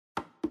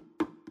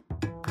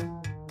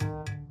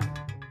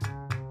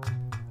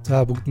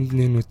За бүгдэнд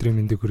нь энэ өдрийн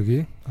мэндийг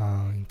хүргэе.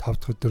 Энэ 5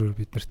 дахь өдөр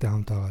бид нартай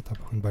хамт байгаа та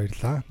бүхэнд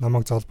баярлалаа.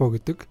 Намайг Золбоо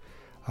гэдэг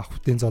ах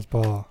бүтийн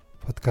Золбоо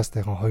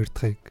подкастын 2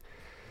 дахьыг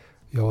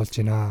явуулж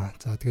байна.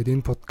 За тэгээд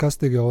энэ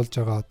подкастыг явуулж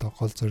байгаа одоо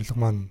гол зорилго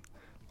маань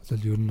бол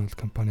ер нь бол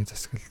компани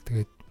засаглал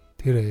тэгээд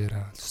тэр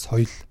аяараа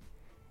соёл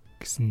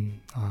гэсэн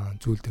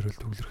зүйл дээр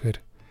бол төвлөрөхөөр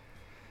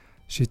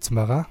шийдсэн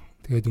байгаа.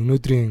 Тэгээд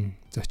өнөөдрийн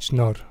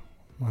зочноор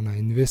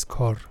манай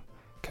Invescore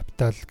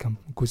Capital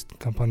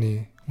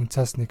компани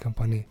үнцаасны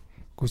компани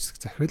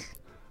гүйцэтгэх захирал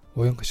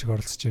Уянга шиг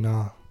оролцож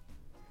байна.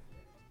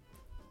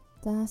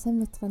 За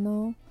сайн мэцгэнэ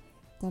үү.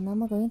 За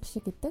намайг Уянга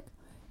шиг гэдэг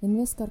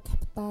Invescore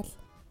Capital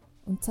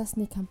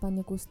үнцаасны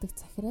компани гүйцэтгэх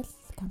захирал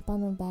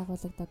компани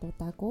байгуулагдаад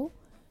удаагүй.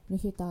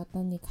 Ерөнхийдөө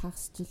одоо нэг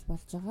хагас жил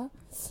болж байгаа.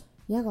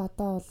 Яг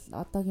одоо бол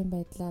одоогийн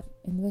байдлаар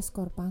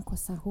Invescore банк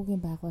ус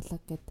санхүүгийн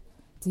байгууллага гэд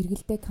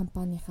зэрэгэлдээ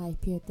компанийнхаа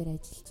IPO дээр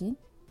ажиллаж байна.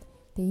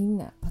 Тэгээ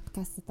энэ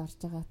подкастт орж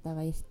байгаатай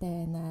баяртай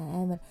байна.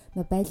 Амар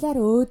балиар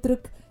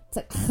өөдрөг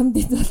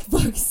ахмадын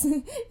Золбоо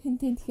гэсэн. Энэ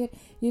тэгэхээр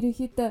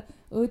ерөнхийдөө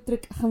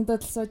өөдрөг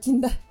ахмадад л сууж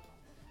энэ.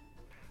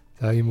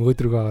 За ийм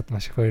өөдрөг байгаад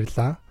маш их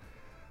баярлалаа.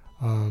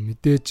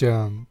 Мэдээж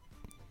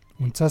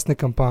үнцаасны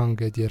компани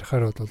гэдээ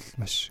ярихаар бол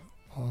маш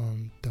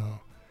одоо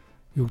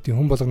юу гэдэг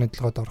хүн болгоны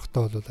толгойд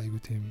орохдоо бол аюу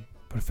тийм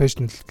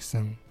профешнл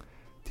гэсэн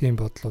тийм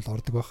бодол бол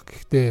ордог байх.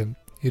 Гэхдээ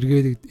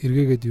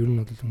эргээгээд ер нь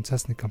бол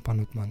үнцаасны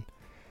компаниуд маань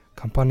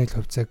компани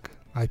хувьцааг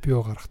IPO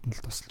гаргахад нь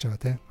л тусалж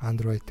байгаа тийм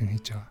underwriting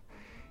хийж байгаа.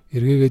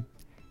 Эргээгээд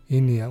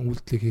энэ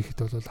үйлдэлийг хийхэд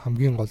бол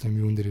хамгийн гол юм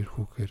юун дээр ирэх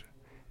үү гэхээр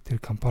тэр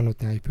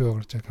компаниудын IPO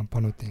гарч байгаа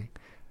компаниудын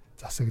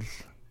засаглал,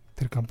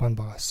 тэр компани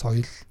байгаа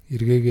соёл,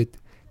 эргээгээд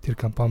тэр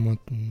компаниуд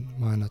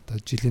маань одоо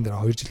жилийн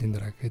дараа 2 жилийн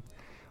дараа гэхэд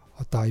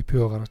одоо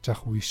IPO гаргаж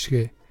явах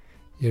үешгээ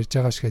ярьж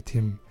байгаа шигэ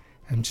тийм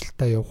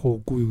амжилттай явах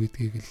уугүй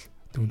гэдгийг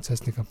л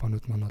үнцаасны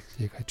компаниуд маань бол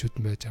яг хажууд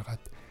нь байж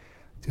агаад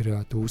тэр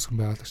одоо үүсгэн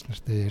байгуулагч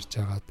нартай ярьж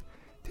агаад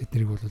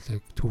тэднийг бол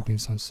яг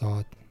түүхийн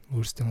сонсоод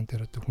өөрсдийн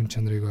тэр одоо хүн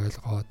чанарыг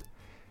ойлгоод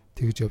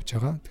тэгж явж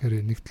байгаа.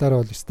 Тэгэхээр нэг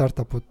талаараа бол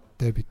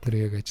стартапуудтай бид нар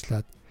яг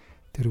ажиллаад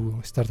тэр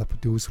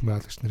стартапуудын үүсгэн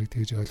байгуулагч нарыг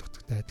тэгж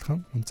ойлгохтой адилхан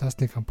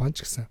үнцаасны компани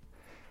ч гэсэн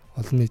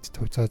олон нийтэд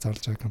хувьцаа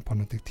зарлж байгаа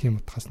компаниудыг тийм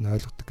утгаас нь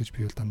ойлгодог гэж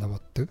би бол дандаа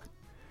боддог.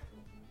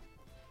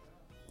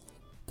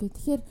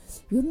 Тэгэхээр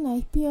ер нь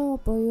IPO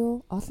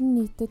буюу олон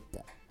нийтэд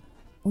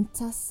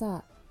үнцаас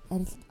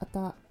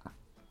одоо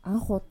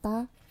анх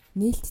удаа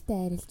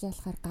нээлттэй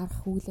арилжаалахаар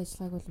гарах үйл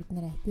ажиллагааг бол бид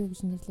нэр IPO гэж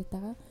нэрлэдэг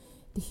байгаа.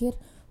 Тэгэхээр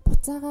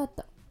буцаагаад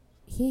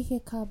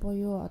ХХК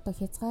буюу одоо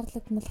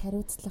хязгаарлагдмал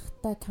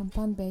хариуцлагатай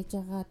компани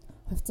байжгаад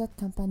хувьцаат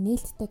компани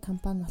нээлттэй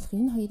компани болох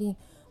энэ хоёрын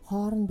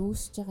хооронд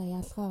үүсэж байгаа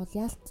ялгаа бол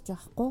яалтж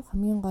байхгүй.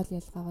 Хамгийн гол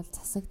ялгаа бол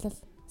засаглал,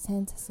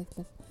 сайн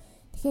засаглал.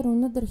 Тэгэхээр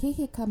өнөөдөр ХХ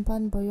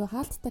компани буюу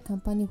хаалттай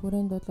компани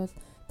хүрээнд бол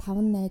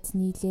 5 найз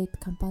нийлээд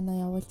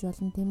компани явуулж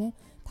болно тийм ээ.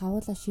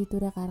 Тавуулаа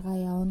шийдвэрээ гаргаа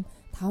явна.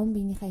 5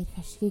 биенийхээ эрх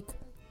ашигыг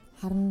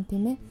харна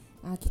тийм ээ.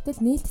 Гэтэл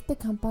нээлттэй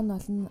компани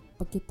болно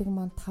гэдэг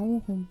маань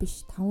 5 хүн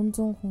биш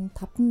 500 хүн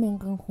 50000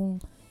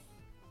 хүн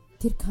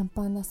тэр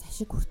компаниас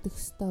ашиг хүртэх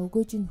ёстой,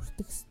 өгөөжийг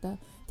хүртэх ёстой.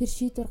 Тэр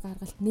шийдвэр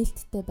гаргалт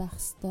нээлттэй байх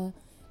ёстой.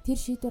 Тэр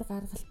шийдвэр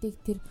гаргалтыг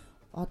тэр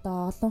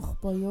одоо олонх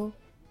буюу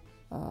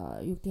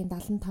юу гэдгийг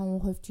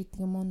 75% ч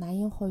гэдэг юм уу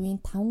 80%-ийн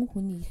 5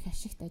 хүний эрх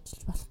ашигт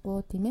ажиллаж болохгүй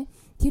тийм ээ.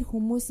 Тэр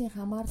хүмүүсийн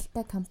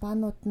хамааралтай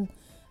компаниуд нь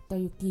одоо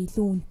юу гэдгийг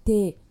илүү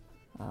үнэтэй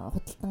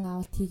худалдан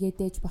авалт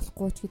хийгээдэж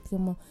болохгүй ч гэдэг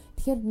юм уу.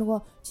 Тэгэхээр нөгөө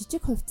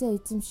жижиг хувьцаа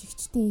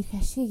эзэмшигчдийн эрх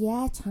ашигыг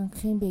яаж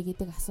хангах юм бэ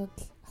гэдэг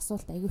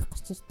асуулт аягүй их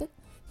гарч ирдэг.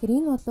 Тэгэхээр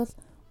энэ бол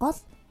гол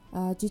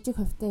жижиг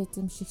хувьцаа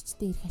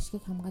эзэмшигчдийн эрх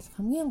ашигыг хамгаалах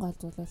хамгийн гол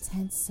зүйл бол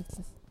сайн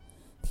засаглал.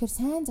 Тэгэхээр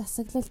сайн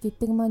засаглал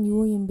гэдэг маань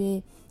юу юм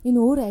бэ? Энэ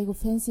өөрөө аягүй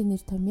фэнси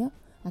нэр том юм.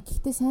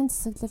 Гэхдээ сайн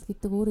засаглал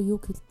гэдэг өөрөө юу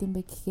хэлдэг юм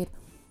бэ гэхээр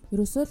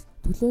ерөөсөө л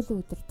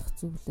төлөөлөл удирдах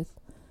зөвлөл.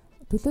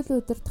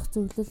 Төлөөлөл удирдах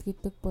зөвлөл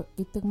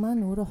гэдэг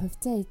маань өөрөө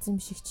хувьцаа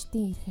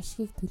эзэмшигчдийн эрх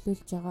ашигыг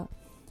төлөөлж байгаа.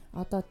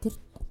 Одоо тэр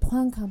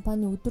тухайн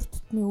компани өдөр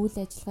тутмын үйл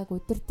ажиллагааг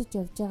удирдах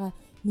явж байгаа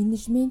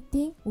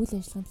менежментийн үйл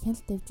ажиллагаанд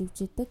хяналт тавьж өгч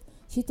идэг,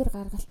 шийдвэр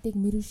гаргалтыг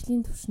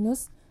мэргэжлийн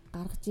түвшнөөс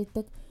гаргаж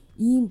идэг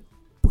ийм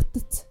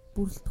бүтэц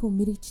бүрэлдэхүүн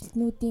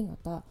мэргэжилтнүүдийн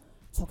одоо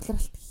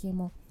цугларалт гэх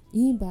юм уу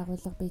ийм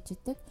байгууллага байж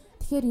идэг.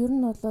 Тэгэхээр ер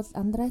нь бол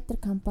underwriter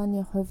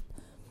компанийн хувьд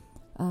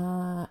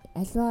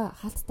альва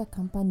хаалттай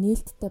компани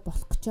нээлттэй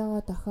болох гэж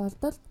байгаа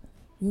тохиолдолд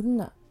ер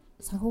нь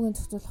санхүүгийн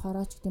зохицуулах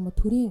хорооч гэдэг юм уу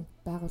төрийн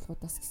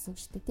байгууллагуудаас гэсэн үг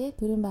шүү дээ тий.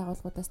 Төрийн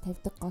байгууллагуудаас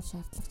тавьдаг гол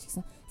шаардлага ч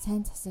гэсэн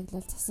сайн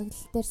засаглал,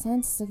 засаглал дээр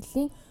сайн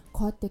засаглалын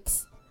кодекс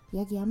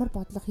яг ямар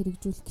бодлого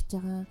хэрэгжүүлэх гэж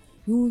байгаа,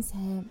 юу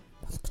сайн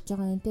болох гэж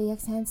байгаа юм те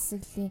яг сайн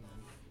засаглалын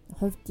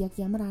хувьд яг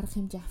ямар арга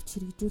хэмжээ авч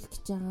хэрэгжүүлэх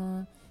гэж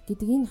байгаа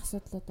гэдэг энэ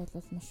асуудлууд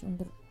бол маш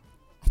өндөр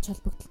ач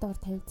холбогдолтойгоор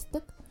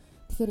тавигддаг.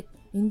 Тэгэхээр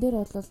энэ дээр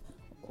бол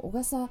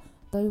угаасаа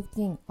одоо юу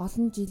гэдгийг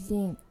олон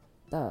жилийн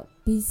одоо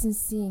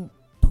бизнесийн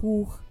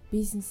түүх,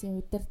 бизнесийн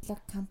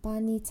удирдлага,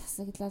 компани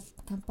засаглал,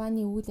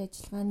 компани үйл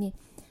ажиллагааны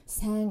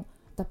сайн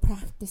одоо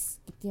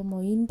practice гэдэг юм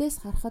уу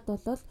эндээс харахад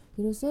бол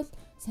ерөөсөө л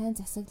сайн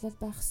засаглал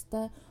байх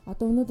хэвээр.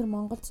 Одоо өнөөдөр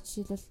Монголд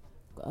жишээлбэл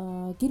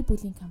гэр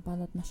бүлийн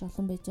компаниуд маш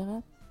олон байж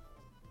байгаа.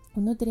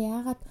 Өнөөдөр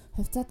яагаад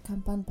хувьцаат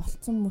компани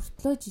болцсон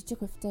мөртлөө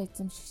жижиг хувьцаа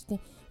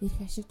эзэмшигчдийн эрх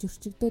ашиг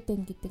зөрчигдөөд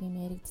байна гэдэг юм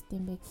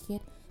яригдсан бэ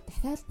гэхээр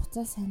дахиад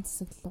буцаа сайн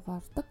засаглал руу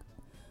ордог.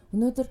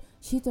 Өнөөдөр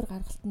шийдвэр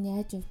гаргалт нь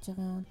яаж явж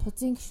байгаа,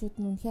 тузын гишүүд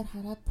нь үнэхээр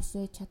хараад бус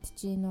байж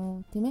чадчихээн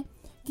үү, тийм ээ?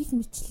 Гэх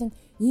мэтлэн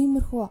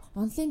иймэрхүү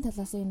онлайн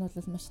талаас энэ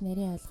бол маш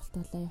нарийн ойлголт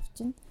болоо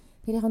явчихна.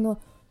 Тэр яг нөө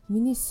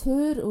миний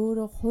суур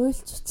өөрөө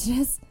хуульч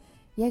учраас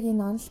яг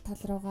энэ онол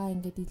тал руугаа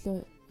ингээд илүү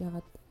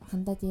ягаад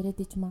хандаад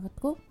яриад иж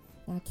магадгүй.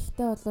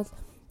 Гэхдээ бол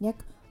яг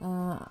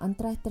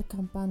Underwriter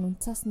компани,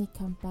 үнцаасны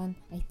компани,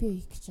 IPO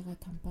хийх гэж байгаа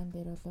компани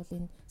дээр бол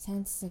энэ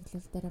сайн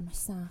засаглал дээр маш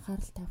сайн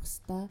анхаарал тавих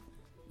хэрэгтэй.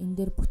 Энэ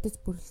дээр бүтэц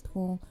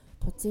бүрэлдэхүүн,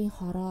 тузын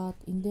хороод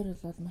энэ дээр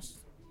бол маш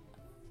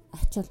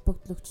ач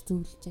холбогдлогч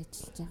зөвлөж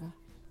ажиллаж байгаа.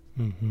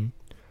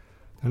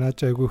 Танаач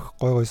айгүйх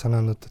гой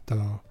санаанууд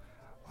одоо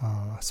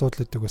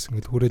асуудал өгдөг бас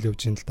ингээд хүрээл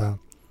явж ин л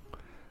да.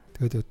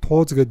 Тэгээд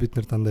тууз гэдээ бид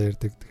нар дандаа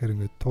ярьдаг. Тэгэхээр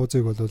ингээд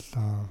туузыг бол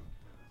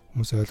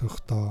хүмүүс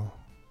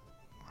ойлгохдоо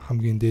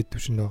хамгийн дээд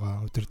түвшинд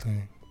байгаа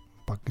удирдлагын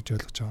баг гэж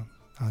ойлгож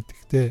байгаа.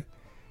 Тэгвэл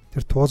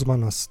тэр тууз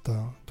маань бас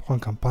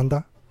тухайн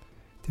компанид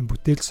тийм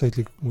бүтээл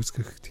соёлыг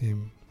үүсгэх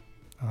тийм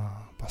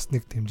бас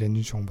нэг тийм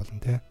жанжин шугам болно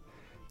те.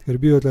 Тэгэхээр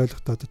би бол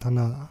ойлгохдоо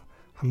танаа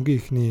хамгийн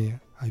ихний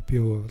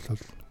IPO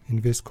бол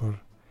Investcorp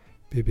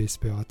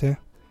BBS байгаа те.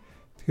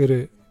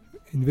 Тэгэхээр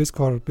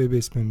Investcorp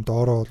BBS-ийн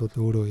доороо бол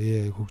өөрөө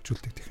AI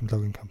хөгжүүлдэг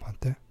технологийн компани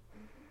те.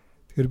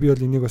 Тэгэхээр би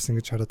бол энийг бас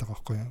ингэж хараад байгаа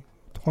байхгүй юу.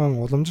 Тухайн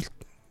уламжилт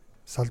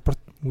салбарт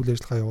үйл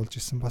ажиллагаа явуулж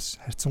исэн бас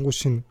харьцангуй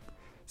шинэ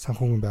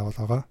санхүүгийн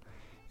байгууллага.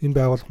 Энэ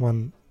байгууллага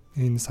маань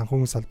энэ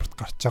санхүүгийн салбарт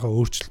гарч байгаа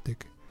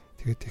өөрчлөлтийг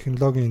тэгээд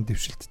технологийн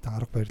дэвшилттэй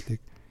арга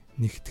барилыг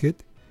нэгтгэхэд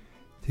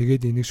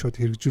тэгээд энийг шууд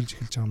хэрэгжүүлж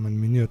эхэлж байгаа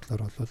маань миний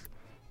бодлоор бол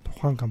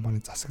тухайн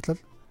компани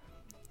засаглал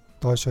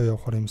доошоо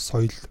явахаар юм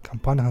соёл,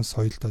 компанийн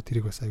соёлдоо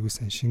тэрийг бас аягүй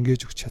сайн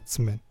шингээж өгч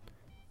чадсан байна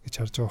гэж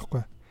харж байгаа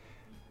байхгүй.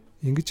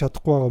 Ингэж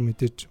чадахгүй байгаа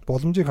мэдээж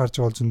боломжийг харж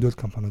байгаа бол зөндөл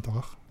компаниуд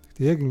байгаа.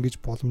 Гэхдээ яг ингэж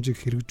боломжийг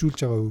хэрэгжүүлж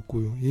байгаа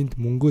үгүй юу? Энд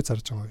мөнгөө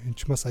зарж байгаа. Энд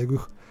ч бас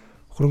аягүй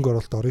хөрөнгө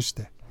оруулалт орно шүү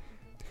дээ.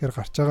 Тэгэхээр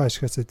гарч байгаа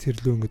ашигасаа тэр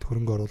лөө ингэж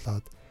хөрөнгө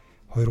оруулаад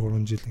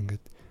 2-3 жил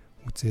ингэж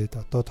үзээд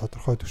одоо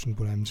тодорхой түвшинд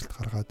бүр амжилт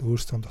гаргаад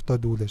өөрсдөө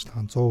дотоод үйл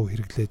ажиллагаанд 100%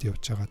 хэрэглээд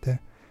явж байгаа те.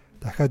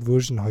 Дахиад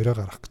version 2-аа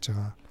гарах гэж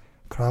байгаа.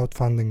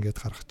 Crowdfunding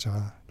гэдээ гаргаж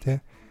байгаа тий.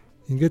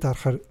 Ингээд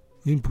харахаар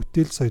энэ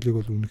бүтээл соёлыг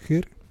бол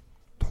үнэхээр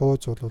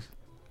тууз бол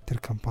тэр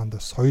компанид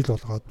соёл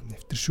болгоод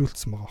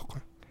нэвтршүүлсэн байгаа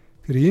байхгүй.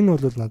 Тэгэхээр энэ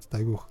бол надад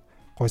айгүй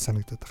гой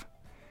санагдаад байна.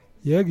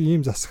 Яг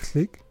ийм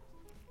засаглал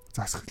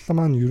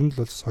маань ер нь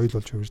л соёл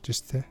болж хувирж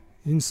штэ.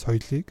 Энэ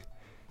соёлыг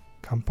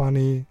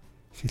компани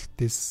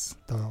хилтээс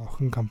одоо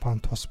охин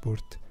компани тус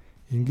бүрд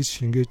ингэж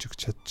шингээж өгч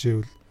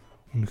чадчихвэл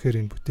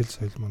үнэхээр энэ бүтээл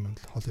соёл маань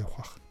бол хол явах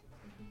байх.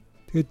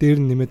 Тэгээд дээр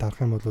нь нэмээд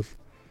харах юм бол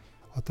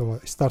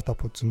одоо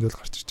стартапууд зөндөл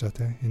гарч ирж байгаа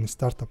тийм. Энэ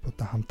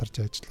стартапуудаа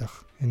хамтарч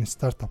ажиллах, энэ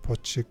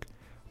стартапууд шиг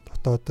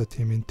дотоод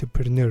тийм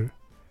entrepreneur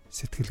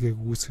сэтгэлгээг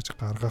үүсгэж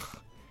гаргах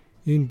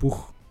энэ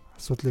бүх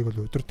асуудлыг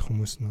бол удирдах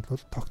хүмүүс нь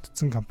бол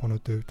тогтцсон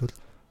компаниудын хувьд бол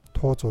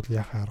тууз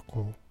яхаа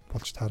аргагүй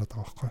болж таарад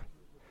байгаа байхгүй.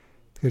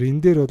 Тэгэхээр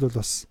энэ дээр бол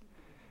бас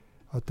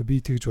одоо би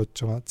тэгж бодож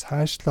байгаа.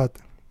 Цаашлаад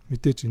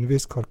мэдээж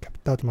Investcorp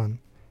Capital маань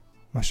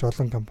маш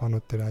олон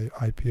компаниуд дээр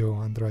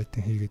IPO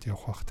underwriting хийгээд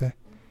явах бах тийм.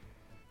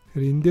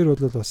 Тэгэхээр энэ дээр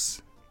бол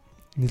бас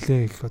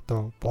нэлээд их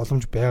одоо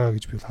боломж байгаа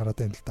гэж би хараад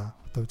байна л да.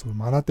 Одоо зүгээр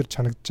манаа дээр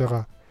чанагдж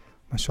байгаа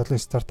маш олон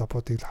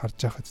стартапуудыг л харж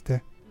байхад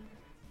те.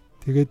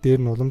 Тэгээд дээр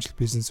нь уламжлалт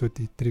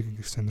бизнесүүд эдрийг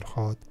ингэ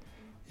сонирхоод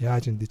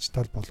яаж энэ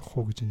дижитал болгох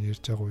уу гэж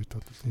ярьж байгаа үед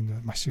бол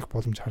энэ маш их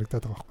боломж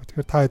харагдаад байгаа байхгүй.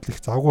 Тэгэхээр та хэд их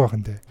завгүй байх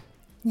нь дээ.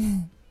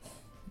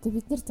 Тэгээ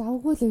бид нэр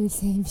завгүй л үйл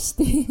сайн юм шүү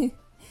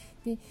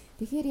дээ.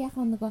 Тэгэхээр яг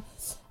нөгөө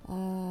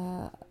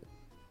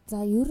за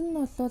ер нь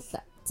бол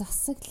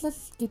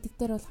засаглал гэдэг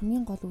дээр бол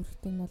хамгийн гол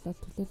үүрэгтэй нь бол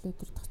төлөөлөл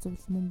өдөртөх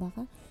зөвлөл мөн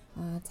байгаа.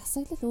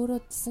 Засаглал өөрөө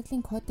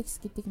засаглалын кодекс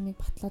гэдэг нэг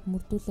батлаад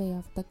мөрдүүлээ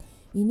явдаг.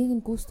 Энийг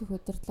нь гүйцэтгэх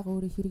удирдлага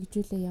өөрөө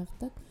хэрэгжүүлээ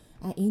явдаг.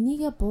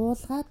 Энийгээ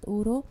буулгаад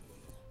өөрөө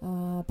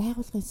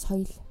байгууллагын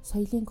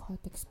соёлын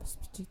кодекс бас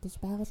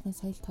бичигдэж, байгууллагын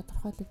соёл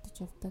тодорхойлогдож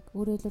явдаг.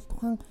 Өөрөөр хэлбэл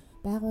тухайн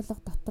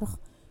байгууллага доторх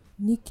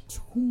нэг ч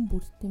хүн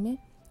бүр тийм ээ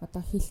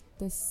одоо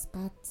хилтээс,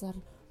 газар,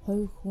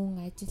 хувь хүн,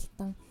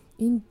 ажилтан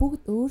энэ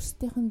бүгд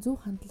өөрсдийнх нь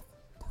зөв хандлага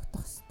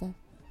тогтоох ёстой.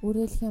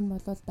 Өөрөөр хэлэх юм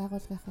бол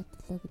байгууллагынхаа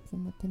төлөө гэдэг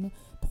юм уу тийм ээ.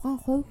 Тухайн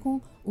хувь хүн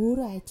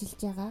өөрөө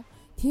ажиллаж байгаа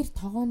тэр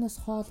тогооноос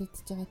хоол идж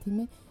байгаа тийм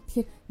ээ.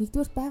 Тэгэхээр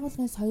нэгдүгээр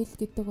байгууллагын соёл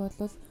гэдэг бол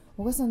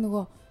угаасаа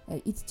нөгөө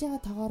идж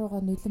байгаа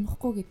тоогоороо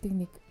нулимхгүй гэдэг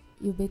нэг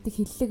юу байдаг,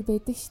 хиллэг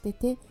байдаг штэ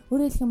тий.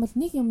 Өөрөөр хэлэх юм бол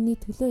нэг юмны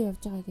төлөө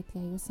явж байгаа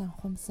гэдгийг аюулсан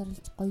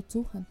ухамсарлаж гоё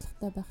зөв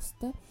хандлагатай байх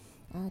ёстой.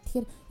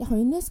 Тэгэхээр яг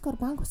Investcorp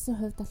банк үсгийн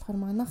хувьд болохоор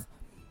манайх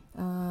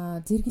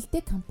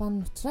зэрэгэлдээ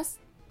компани учраас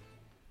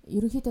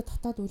ерөнхийдөө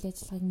дотоод үйл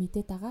ажиллагааг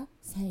мэдээд байгаа,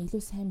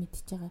 илүү сайн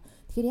мэдчихэж байгаа.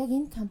 Тэгэхээр яг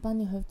энэ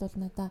компанийн хувьд бол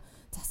надаа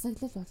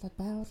засаглал болоод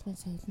байгууллагын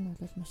соёл нь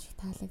бол маш их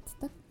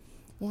таалагддаг.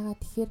 Ягаад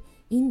тэгэхээр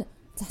энэ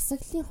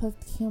засаглалын хувьд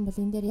гэх юм бол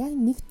энэ дээр яг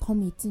нэг том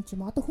эзэн ч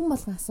юм одоо хүн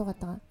болгон асуугаад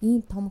байгаа.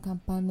 Ийм том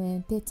компани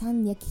байна. Тэгээ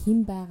цаана яг хэн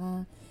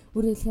байгаа?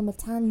 Өөрөөр хэлэх юм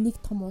бол цаана нэг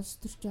том улс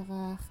төрж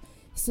байгаа.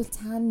 эсвэл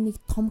цаана нэг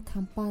том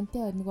компани те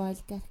нөгөө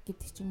олигарх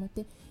гэдэг ч юм уу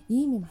те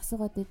ийм юм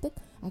асуугаад байдаг.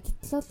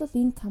 Гэтэл бол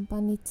энэ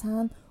компани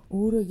цаана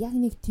өөрөө яг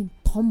нэг тийм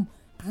том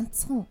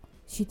ганцхан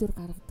шийдвэр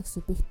гаргадаг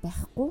субъект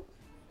байхгүй.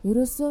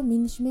 Ерөөсөө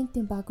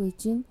менежментийн баг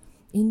үйж ин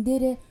энэ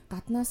дээрээ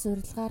гаднаас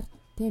урилгаар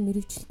те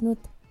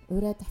мэрэгчлэтнүүд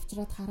ураад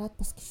авчираад хараад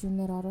бас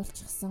гишүүнээр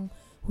оруулчихсан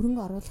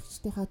хөрөнгө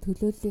оруулагчдынхаа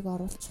төлөөллийг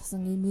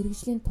оруулчихсан ийм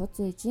мэрэгжлийн туз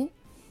үйж ин.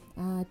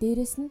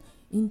 Дээрэс нь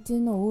энэ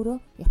зэн өөрөө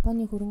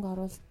Японы хөрөнгө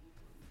оруулалт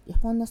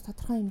Японоос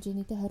тодорхой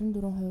хэмжээний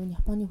 24% нь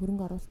Японы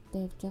хөрөнгө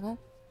оруулалттай явж байгаа.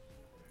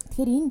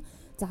 Тэгэхээр энэ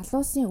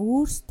залуусын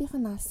өөрсдийнх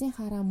нь алсын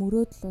хараа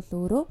мөрөөдөл бол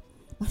өөрөө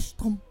маш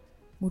том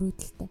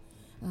мөрөөдөлтэй.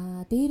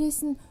 Дээрээс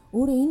нь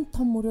өөрөө энэ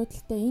том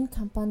мөрөөдөлтэй энэ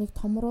компанийг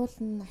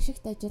томруулна,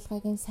 ашигт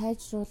ажиллагааг нь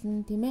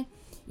сайжруулна, тийм ээ.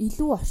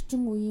 Илүү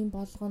орчин үеийн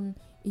болгоно,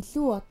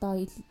 илүү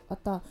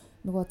одоо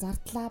нөгөө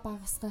зардлаа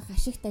багасгах,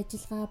 ашигт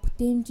ажиллагаа,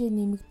 бүтээмжээ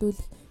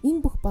нэмэгдүүлэх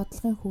энэ бүх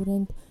бодлогын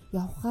хүрээнд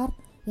явхаар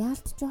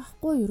яалтч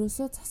байхгүй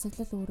ерөөсөө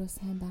засаглал өөрөө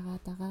сайн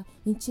байгаа.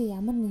 Энд чи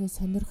ямар нэгэн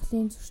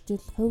сонирхлын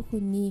зөрчил, хувь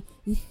хүний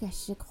эрх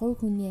ашиг, хувь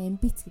хүний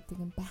амбиц гэдэг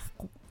юм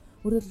байхгүй.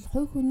 Өөрөөр хэлбэл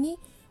хувь хүний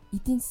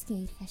эдийн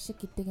засгийн эрх ашиг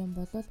гэдэг юм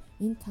бол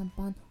энэ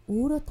компани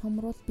өөрөө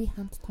томруул би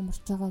хамт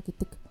томорч байгаа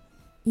гэдэг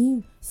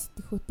ийм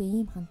сэтгэхүйтэй,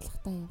 ийм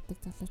хандлагатай явдаг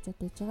залуучууд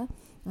байж байгаа.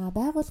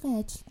 Байгууллагын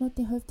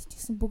ажилтнуудын хувьд ч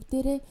гэсэн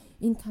бүгдээрээ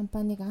энэ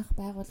компанийг анх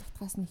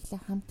байгуулагдахаас нь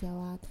эхлээ хамт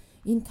яваад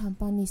энэ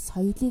компани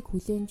соёлыг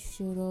хүлээн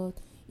зөвшөөрөөд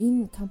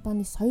энэ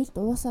компани соёлд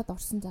уусаад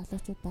орсон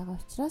залуучууд байгаа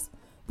учраас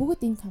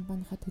бүгд энэ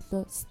компанийхаа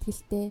төлөө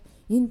сэтгэлтэй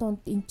энэ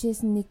донд энэчээс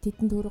нэг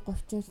тэдэн төгрөг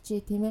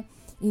говьчуулчих тийм ээ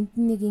энд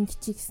нэг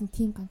ингэчих гэсэн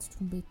тийм ганц ч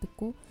хүн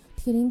байдаггүй.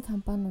 Тэгэхээр энэ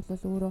компани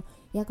бол өөрөө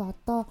яг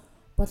одоо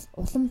бол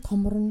улам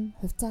томорно,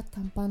 хувьцаат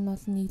компани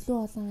болно, илүү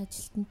олон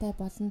ажилтнтай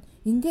болно.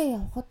 Ингээ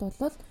явхад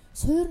бол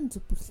суурин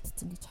зүг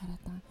бүрэлдэсэн гэж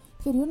хараад байгаа.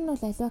 Тэгэхээр ер нь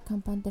бол аливаа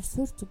компани дээр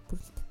суур зүг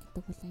бүрэлдэх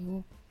гэдэг бол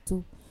аюу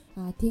зөв.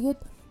 Тэгээд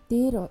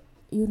дээр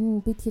ер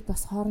нь бид хэд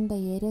бас хоорондоо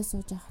яриа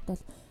сууж байхад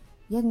бол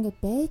яг ингээд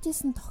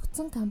байжсэн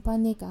тогтсон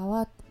компанийг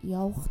аваад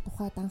явах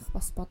тухайд анх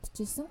бас бодож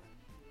исэн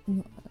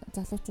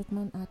залуучууд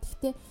маань.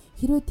 Тэгтээ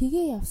хэрвээ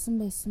тгээ явсан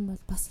байсан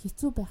бол бас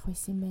хэцүү байх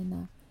байсан юм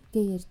байна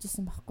гэж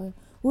ярьжсэн байхгүй юу.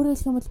 Өөрөөр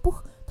хэлэх юм бол бүх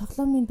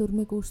тоглоомын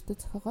дүрмийг өөртөө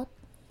зохиогоод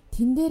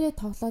тэн дээрээ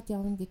тоглоод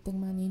явна гэдэг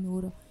маань энэ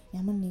өөрөө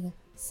ямар нэгэн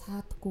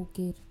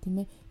саадгүйгээр тийм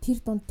ээ тэр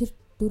дунд тэр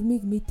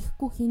дүрмийг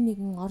мэдэхгүй хин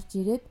нэгэн орж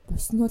ирээд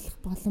буснуулах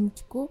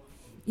боломжгүй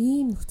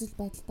ийм нөхцөл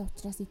байдалтай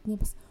учраас эдний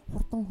бас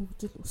хурдан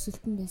хөгжил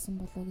өсөлтөн байсан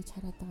болоо гэж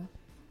хараад байгаа.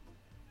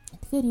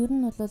 Тэгэхээр ер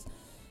нь бол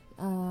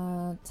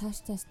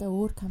цааштай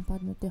өөр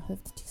компаниудын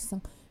хувьд ч гэсэн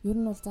ер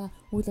нь бол за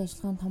үйл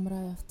ажиллагааны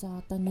томроо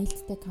явцаа одоо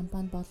нээлттэй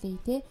компани болъё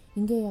те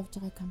ингээ явж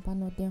байгаа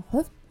компаниудын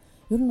хувьд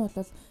ер нь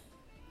бол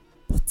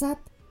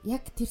буцаад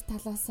яг тэр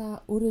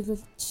талаасаа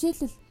өөрөөр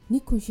жишээлбэл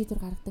нэг хүн шийдвэр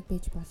гаргадаг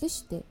байж болно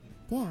шүү дээ.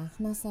 Тэ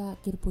анханасаа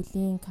гэр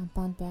бүлийн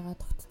компанид байгаа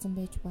тогтцсон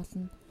байж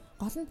болно.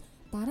 Гол нь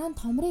дараа нь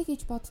томрыг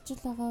гэж бодож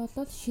байгаа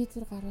бол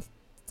шийдвэр гаргалт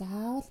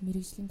заавал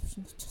мэрэгжлийн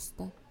түвшинд очих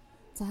хэрэгтэй.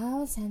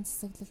 Заавал сайн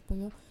засаглал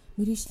буюу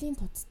мэрэгжлийн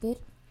туц дээр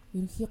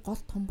ерөнхий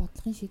гол том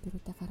бодлогын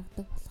шийдвэрүүдээ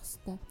гаргадаг болох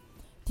хэрэгтэй.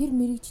 Тэр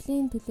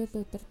мэрэгжлийн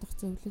төлөөлөл удирдах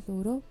зөвлөл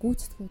өөрөө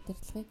гүйцэтгэх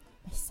удирдлагыг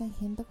маш сайн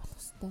хяндаг болох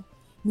хэрэгтэй.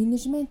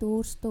 Менежмент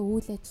өөрсдөө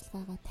үйл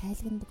ажиллагаагаа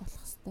тайлагнадаг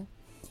болох хэрэгтэй.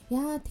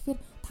 Яа тэгэхээр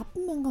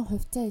 50000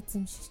 хувьцаа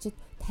эзэмшигчид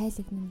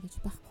тайлагнана гэж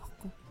байхгүй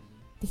байхгүй.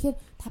 Тэгэхээр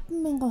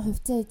 50000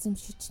 хувьцаа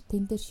эзэмшигч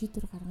тэн дээр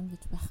шийдвэр гаргана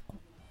гэж байхгүй.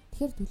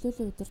 Тэгэхээр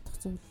төлөөлөл удирдах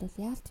зөвлөл бол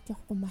яалтч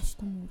явахгүй маш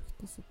том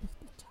үүрэгтэй субъект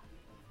гэж байгаа.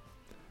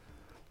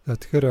 За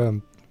тэгэхээр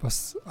бас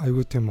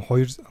айгүй тийм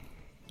хоёр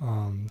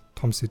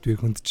том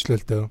сэдвийг хөндөчлөө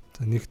л дээ.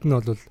 За нэгт нь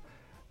бол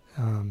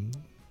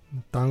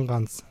дан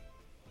ганц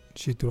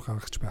шийдвэр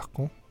гаргахч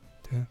байхгүй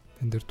тий.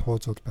 Тэн дээр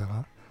тууцуул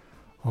байгаа.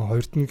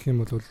 Хоёрт нь гэх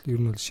юм бол ер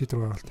нь бол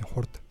шийдвэр гаргалтын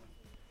хурд.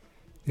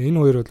 Энэ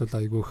хоёр бол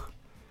айгүйх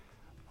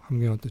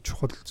хамгийн одоо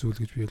чухал зүйл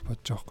гэж би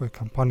бодож байгаа хгүй.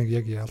 Компаниг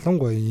яг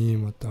ялангуяа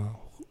ийм одоо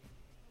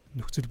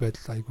нөхцөл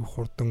байдал айгүй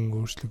хурдан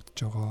өөрчлөгдөж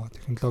байгаа.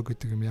 Технологи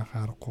гэдэг юм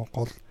яхаа аргагүй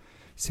гол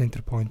центр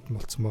пойнт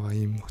болцсон байгаа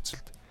ийм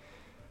нөхцөлд.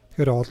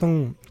 Тэгэхээр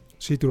олон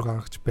шийдвэр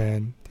гаргагч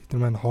байна. Тэд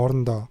нар маань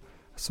хоорондоо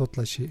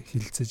асуудлаа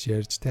хилцэж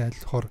ярьж тэ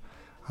айлхоор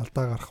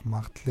алдаа гарах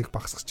магадлалыг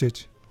багасгаж ээж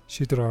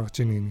шийдвэр гаргаж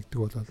ийн гэдэг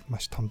бол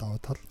маш том давуу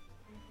тал.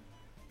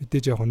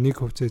 Мэдээж яг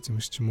нэг хувьцаа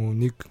эзэмшч юм уу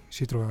нэг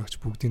шийдвэр гаргагч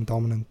бүгдийн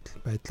доминант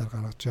байдлаар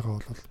гаргаж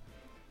байгаа бол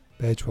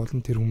байж болно.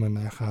 Тэр хүмүүс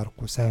маань яхаа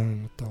аргагүй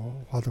сайн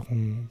одоо ухаалаг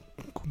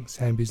хүн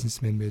сайн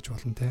бизнесмен байж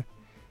болно те.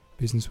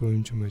 Бизнес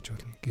буйнч юм байж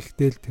болно.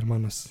 Гэхдээ л тэр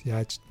маань бас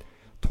яаж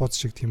тууз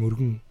шиг тийм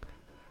өргөн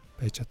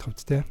байж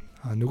чадхавд те.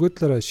 Нөгөө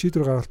талаараа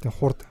шийдвэр гаргалтын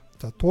хурд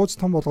за тууз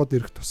том болгоод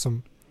ирэх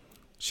тусам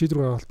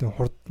шийдвэр гаргалтын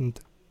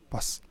хурданд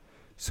бас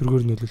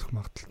сөргөөр нөлөөлөх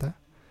магадaltaй.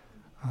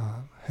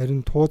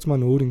 Харин тууз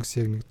маань өөр ингэс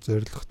яг нэг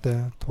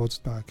зорилготой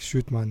туузд байгаа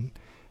гишүүд маань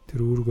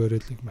тэр үүрэг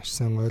барилыг маш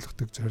сайн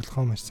ойлгодог,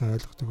 зорилгоо маш сайн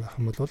ойлгодог байх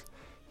юм бол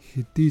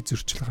хэдий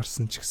зөрчил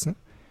гарсан ч гэсэн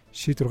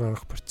шийдвэр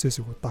гаргах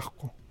процессыг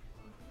удаахгүй.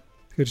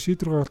 Тэгэхээр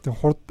шийдвэр гаргалтын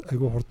хурд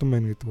айгүй хурдан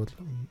байна гэдэг бол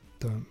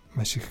одоо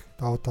маш их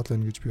давуу тал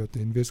байна гэж би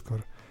одоо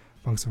Invescore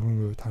банк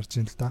санхүүгийн хувьд харж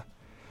байна л да.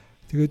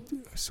 Тэгээд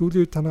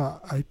сүүлийн танаа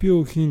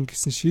IPO хийн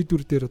гэсэн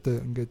шийдвэр дээр одоо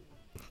ингээд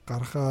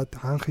гаргахад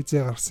анх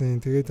хизээ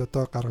гарсан. Тэгээд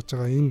одоо гаргаж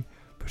байгаа энэ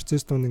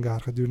процесс донд ингээ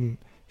харахад ер нь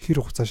хэр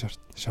хугацаа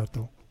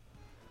шаардав?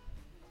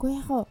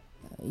 Гэхдээ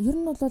ер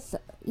нь бол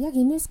яг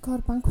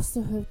Invescore банк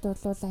усын хувьд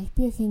бол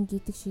IPO хийн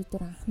гэдэг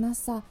шийдвэр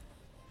анханасаа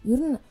ер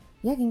нь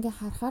яг ингээ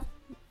харахаар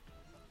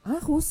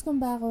анх үүсгэн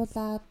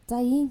байгуулад за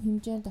ийм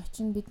хэмжээнд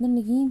очино, бид нар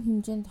нэг ийм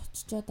хэмжээнд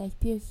очичоод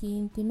IPO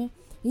хийн тийм ээ.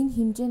 Энэ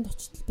хэмжээнд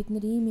очтол бид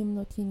нар ийм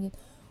юмнууд хийн гэд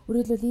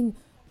өөрөлдвөл энэ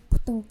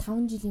бүтэн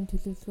 5 жилийн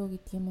төлөвлөгөө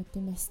гэдэг юм уу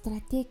тийм ээ,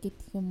 стратеги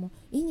гэдэг юм уу,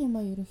 энэ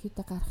юмаа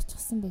ерөнхийдөө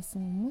гаргачихсан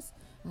байсан хүмүүс.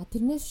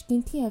 Тэрнээс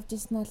гинтхэн явж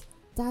яснаа л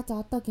за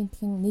одоо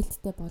гинтхэн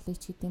нээлттэй болъё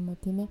ч гэдэг юм уу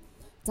тийм ээ.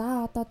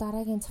 За одоо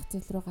дараагийн зах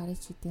зээл рүү гарыг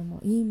ч гэдэг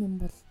юм уу, ийм юм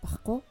бол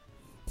баггүй.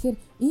 Тэгэхээр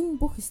энэ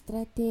бүх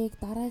стратеги,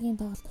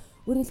 дараагийн тоглолт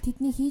өөрөлд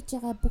тэдний хийж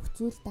байгаа бүх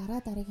зүйл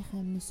дараагийнхаа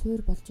юмны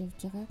суурь болж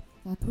явж байгаа.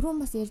 Түрүүн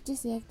бас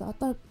ярьжсэн яг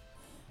одоо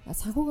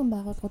санхүүгийн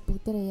байгууллагууд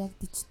бүгдээрээ яг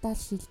дижитал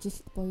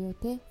шилжилт буюу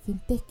те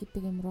финтех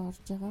гэдэг юм руу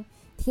орж байгаа.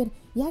 Тэгэхээр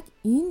яг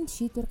энэ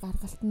шийдвэр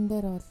гаргалтын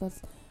дээр бол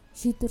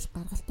шийдвэр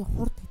гаргалтын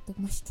хурд гэдэг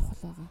маш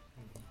чухал байгаа.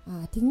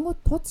 Тэгэнгүүт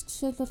туз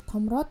жишээлбэл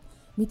томроод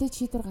мэдээж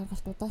шийдвэр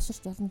гаргалт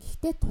удаашрч болно.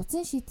 Гэхдээ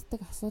тузын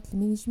шийддэг асуудал,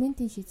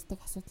 менежментийн шийддэг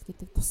асуудал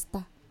гэдэг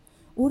тусдаа.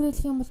 Өөрөөр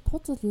хэлэх юм бол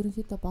туз бол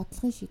ерөнхийдөө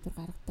бодлогын шийдвэр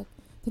гаргадаг.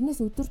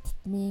 Тэрнээс өдөр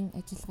тутмын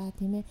ажиллагаа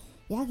тийм ээ,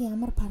 яг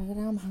ямар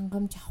програм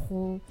хангамж авах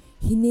уу,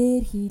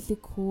 хинээр хийлэг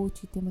хөөч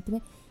гэдэг юм уу тийм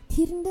ээ.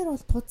 Тэрэн дээр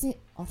бол тузын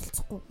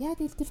оролцохгүй. Яг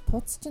л тэр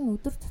туз чинь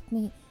өдөр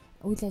тутмын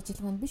үйл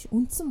ажиллагаанд биш,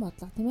 үндсэн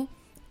бодлого тийм ээ.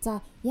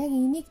 За яг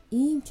энийг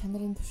ийм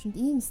чанарын түвшинд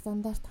ийм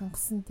стандарт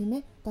хангасан тийм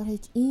ээ. Дор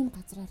хаяж ийм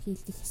газраар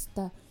хийлгэх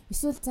ёстой.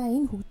 Эсвэл за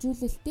энэ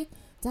хөгжүүлэлтийг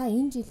за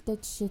энэ жилдээ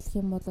жишээлх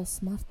юм бол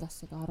смарт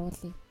лосыг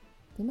оруулъя.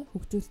 Тийм ээ,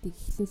 хөгжүүлэлтийг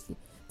эхлүүлье.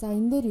 За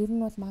энэ дээр ер нь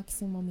бол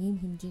максимум ийм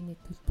хэмжээний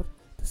төлбөр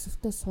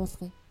төсөвтөө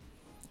суулгая.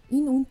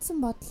 Энэ үндсэн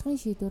бодлогын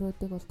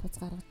шийдвэрүүдийг бол туз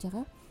гаргаж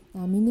байгаа.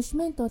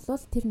 Менежмент бол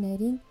тэр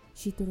нарийн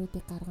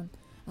шийдвэрүүдийг гаргана.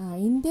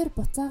 Энэ дээр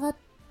буцаагаад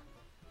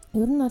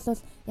ер нь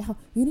бол яг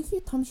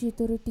ерөнхий том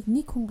шийдвэрүүдийг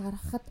нэг хүн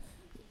гаргахад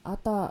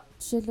одоо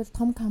жишээлбэл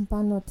том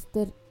компаниуд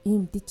дээр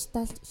ийм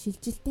дижитал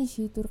шилжилтийн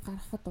шийдвэр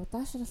гаргахад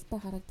удаашралтай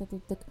харагдаад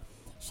байдаг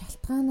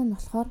шалтгаан нь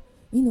болохоор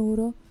энэ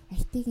өөрөө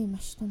IT-ийн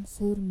маш том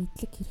суурь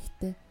мэдлэг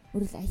хэрэгтэй.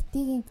 Өөрөлд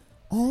IT-ийн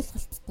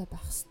ойлголттой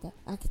байх хэрэгтэй.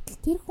 Гэтэл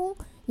тэр хүн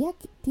яг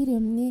тэр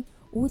юмны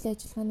үйл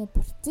ажиллагааны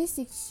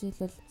процессыг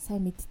жишээлбэл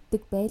сайн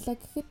мэддэг байлаа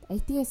гэхэд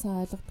IT-гээ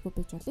сайн ойлгодоггүй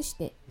байж болно шүү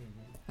дээ.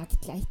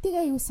 Гэтэл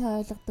IT-гээ аюу сайн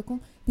ойлгодог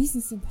хүн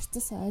бизнесийн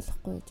процессыг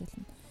ойлгохгүй байж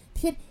болно.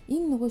 Тэгэхээр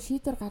энэ нөгөө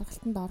шийдвэр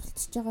гаргалтанд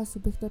оролцож байгаа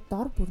субъектууд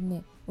дор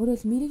бүрнэ.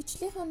 Өөрөөр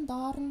мэрэгжлийнхэн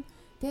доор нь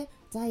тий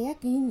за яг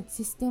энэ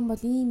систем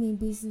бол ийм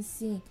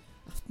бизнесийн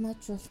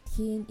автоматжуулалт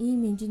хийн,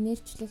 ийм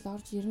инженерчлэл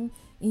орж ирнэ.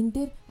 Энэ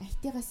дээр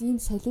IT-гаас ийм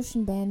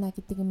солиушн байна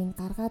гэдэг юм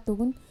гаргаад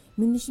өгнө.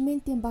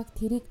 Менежментийн баг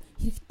тэрийг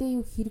хэрэгтэй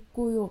юу,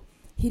 хэрэггүй юу,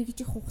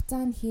 хэрэгжих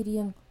хугацаа нь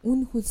хэрэг, үн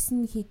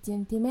хөлсөн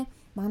хийдэн тийм ээ.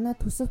 Манай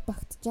төсөв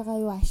багтж байгаа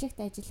юу, ашигт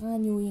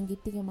ажиллагаа нь юу юм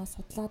гэдэг юмаа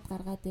судлаад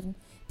гаргаад ирнэ.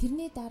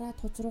 Тэрний дараа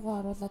туз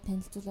руугаа оруулаад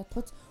танилцуулаад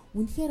туз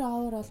үнэхээр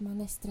овер бол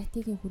манай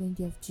стратегийн хүрээнд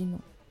явж гин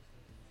үү.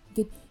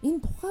 Гэт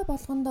энэ тухай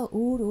болгондоо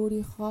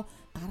өөрийнхөө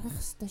гаргах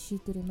ёстой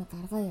шийдвэр юм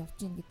гаргаа явж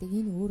гин гэдэг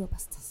энэ өөрөө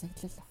бас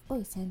засаглал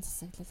баггүй, сайн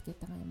засаглал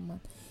гэдэг юм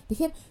маань.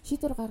 Тэгэхээр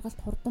шийдвэр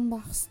гаргалт хурдан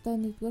байх ёстой,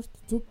 нэгдүгээр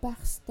зөв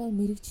байх ёстой,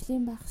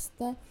 мэрэгжлийн байх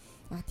ёстой.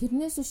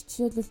 Тэрнээс биш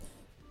жишээлбэл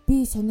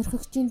би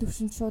сонирхогчийн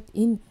төвшөнд шууд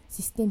энэ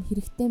систем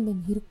хэрэгтэй юм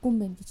байна, хэрэггүй юм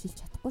байна гэж хэлж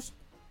чадахгүй шүү,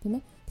 тийм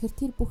ээ. Тэгэхээр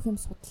тэр бүх юм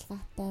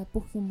судалгаатай,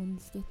 бүх юм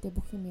үнэлгээтэй,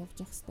 бүх юм явж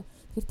явах хэрэгтэй.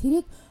 Тэгэхээр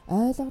тэрийг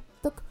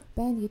ойлгодог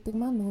байна гэдэг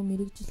маань нөгөө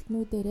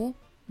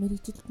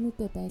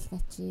мэрэгжилтнүүдэд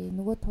байлгаач.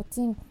 Нөгөө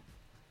тузын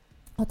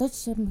одоо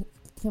жишээ нь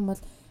гэх юм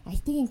бол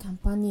IT-ийн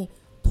компани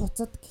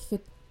тузад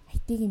гэхэд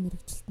IT-ийн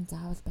мэрэгжилтэн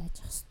заавал байж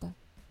ах хэрэгтэй,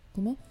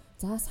 тийм ээ.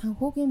 За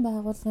санхүүгийн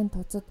байгууллагын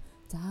тузад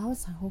заавал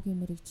санхүүгийн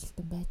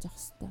мэрэгжилтэн байж ах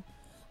хэрэгтэй.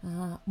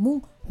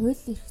 Мөн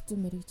хуулийн эрх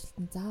зүйн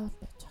мэрэгжилтэн заавал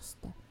байж ах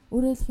хэрэгтэй.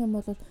 Өөрөөр хэлэх юм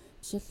бол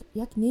жишээл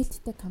яг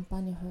нээлттэй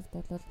компанийн хувьд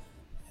бол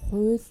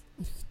хууль,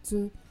 эрх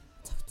зүй,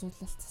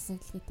 зохицуулалт,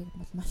 засаглал гэдэг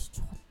бол маш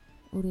чухал.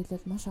 Өөрөөр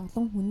хэлбэл маш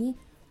олон хүний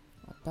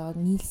одоо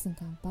нийлсэн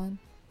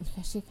компани эрх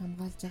ашиг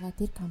хамгаалж байгаа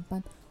тэр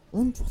компани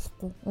унж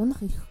болохгүй,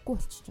 унах эрхгүй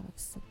болчихж байгаа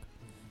гэсэн.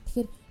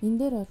 Тэгэхээр энэ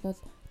дээр бол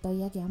одоо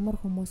яг ямар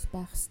хүмүүс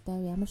байх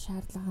хэвээр, ямар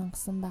шаардлага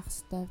хангасан байх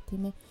хэвээр,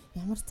 тийм ээ,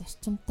 ямар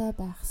зарчимтай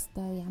байх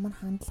хэвээр, ямар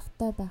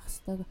хандлагатай байх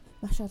хэвээр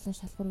маш олон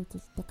шалгуур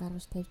үзүүлэлтийг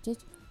гаргаж тавьж иж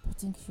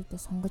тузын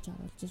гишүүдэд сонгож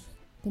оруулж ирэх,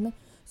 тийм ээ.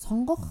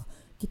 Сонгох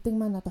гэдэг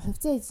маань одоо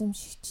хувьцаа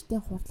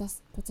эзэмшигчдийн хурлаас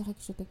тузынхаа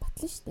гишүүдийг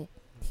батлна шүү дээ.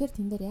 Тэгэхээр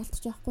тэн дээр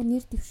яалтч яахгүй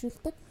нэр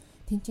дэвшүүлдэг,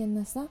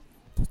 тэнцэнээсаа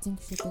тузын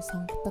гишүүдэд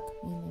сонгодог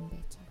юм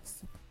байж байгаа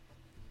гэсэн.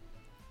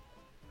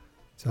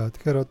 За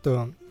тэгэхээр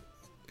одоо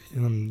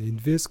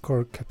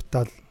Invescore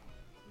Capital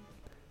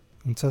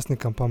үнцасны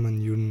компани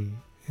маань ер нь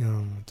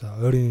за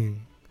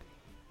ойрын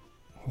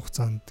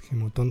хугацаанд гэх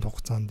юм уу, дунд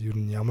хугацаанд ер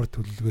нь ямар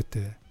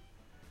төлөвлөгөөтэй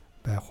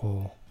байх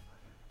уу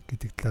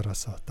гэдэг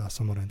талаараас одоо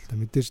асуумаар байна л да.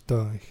 Мэдээж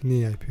одоо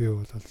эхний IPO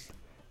бол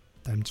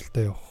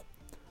амжилттай явах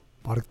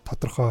баг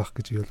тодорхой байх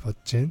гэж юу бодож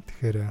байна.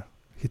 Тэгэхээр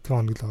хэдэн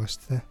хоног л байгаа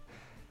шүү дээ.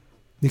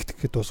 Нэгт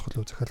гэхэд дуусах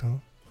уу захиалга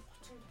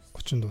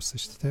 30 дууссан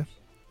шүү дээ.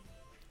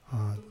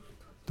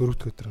 4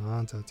 дахь өдөр.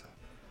 За.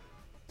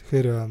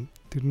 Тэгэхээр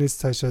тэрнээс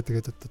цаашаа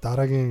тэгээд одоо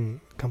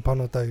дараагийн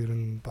компаниудаа ер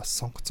нь бас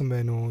сонгоцсон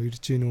байна уу?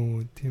 Ирж гин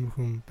үү?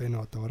 Тиймэрхүү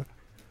байна уу одоогоор?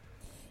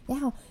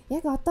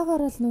 Яг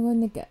одоогоор л нөгөө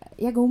нэг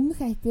яг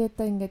өмнөх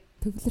IP-удаа ингээд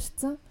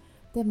төвлөрсөн.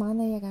 Тэгээ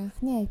манай яг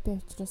анхны IP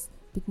учраас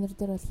бид нар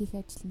дээр бол хийх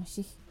ажил маш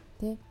их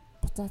тий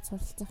буцаад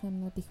суралцах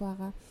юмнууд их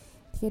байгаа.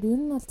 Тэгэхээр ер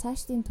нь бол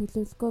цаашдын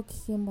төлөвлөгөө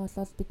гэх юм бол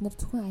бид нар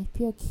зөвхөн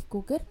IPO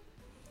гэхгүйгээр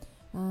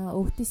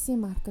OTC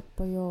market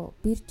буюу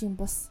биржийн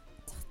бус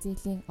зах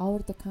зээлийн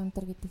over the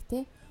counter гэдэг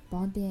тий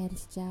бондын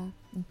арилжаа,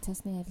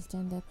 цасны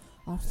арилжаан дээр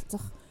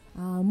оролцох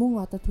мөн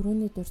одоо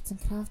түрүүний дурдсан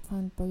craft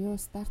fund буюу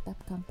стартап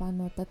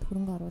компаниудад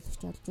хөрөнгө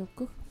оруулагч олж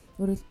өгөх,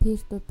 өөрөөр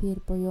peer to peer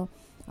буюу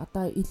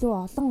одоо илүү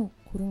олон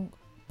хөрөнгө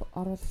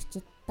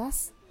оруулагчдаас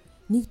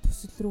нэг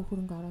төсөл рүү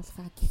хөрөнгө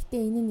оруулахаа.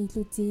 Гэхдээ энэ нь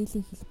илүү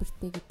зээлийн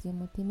хэлбэртэй гэдэг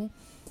юм уу тийм ээ.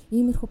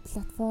 Иймэрхүү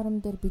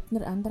платформ дээр бид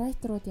нар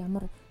андеррайтерууд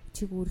ямар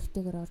чиг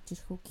үүрэгтэйгээр орж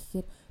ирэх үү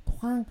гэхээр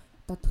тухайн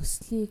одоо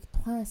төслийг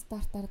тухайн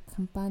стартап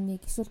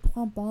компаниг эсвэл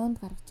тухайн бонд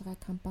гаргаж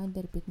байгаа компани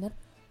дээр бид нар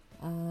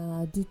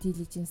due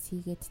diligence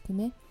хийгээд тийм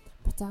ээ.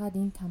 Буцаагаад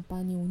энэ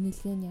компани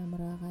үнэлгээ нь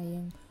ямар байгаа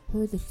юм,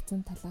 хууль эрх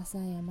зүйн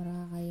талаасаа ямар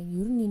байгаа юм,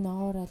 ер нь энэ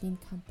overall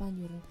энэ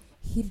компани ер нь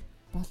хэр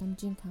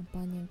боломжийн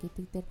компани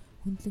гэдэг дээр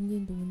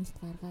хөндлөнгийн дүгнэлт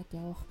гаргаад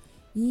явах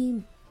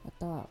ийм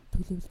одоо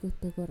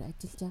төлөвлөгөөтэйгээр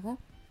ажиллаж байгаа.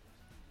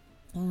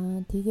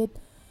 Тэгээд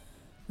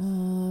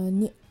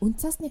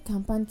үнцасны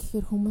компани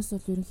гэхээр хүмүүс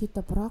бол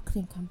ерөнхийдөө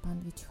брокерийн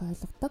компани гэж их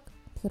ойлгодог.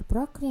 Тэгэхээр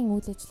брокерийн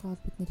үйл ажиллагаа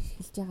бид нэр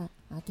эхэлж байгаа.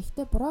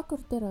 Гэхдээ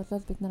брокер дээр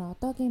бол бид нар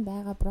одоогийн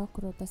байгаа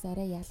брокеруудаас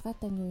арай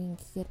ялгаатай нь юу юм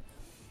гэхээр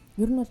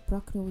ер нь бол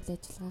брокерийн үйл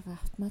ажиллагаагаа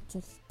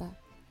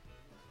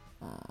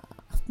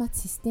автомат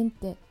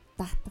системтэй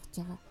даатгаж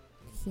байгаа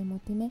гэх юм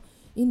уу тийм ээ.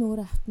 Энэ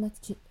өөрөө автомат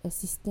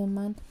систем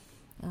маань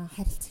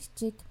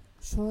харилцагчийг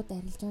шууд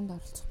арилжаанд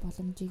оролцох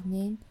боломжийг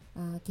нээн.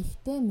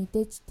 Гэхдээ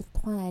мэдээж тэр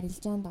тухайн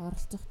арилжаанд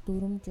оролцох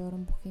дүрм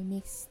журам бүх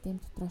юмыг систем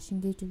дотор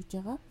шингээж өгж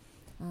байгаа.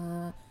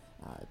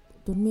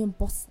 Дүрмийн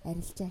бус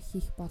арилжаа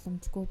хийх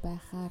боломжгүй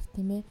байхаар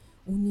тийм ээ.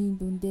 Үнийн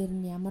дүн дээр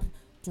нь ямар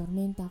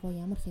журмын дагуу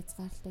ямар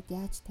хязгаарлалтууд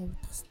яаж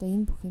тавигдах ёстой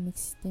энэ бүх юмыг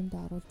системд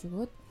оруулж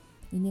өгөөд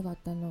энийг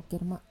одоо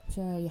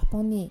нөгөө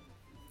Японы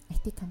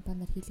IT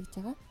компаниар хийлгэж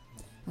байгаа.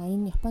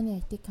 Энэ Японы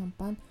IT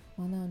компани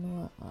манай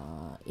нөгөө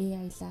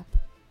AI Lab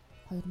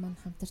хоёр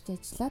маань хамтарч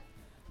ажиллаад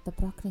одоо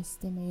брокерийн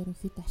системээ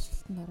ерөнхийдөө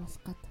ашиглалтанд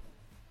оруулах гээд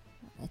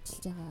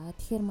ажиллаж байгаа.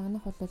 Тэгэхээр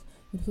манайх бол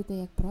ерөнхийдөө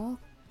яг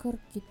брокер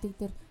гэдэг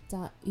дээр за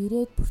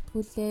ирээд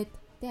бүртгүүлээд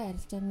тэ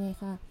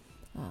арилжааныхаа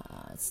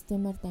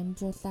системээр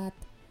дамжуулаад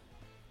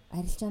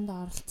арилжаанд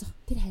оролцох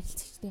тэр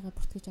харилцагчдыгаа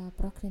бүртгэж байгаа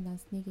брокерийн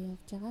дансныг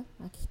явуулж байгаа.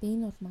 Гэхдээ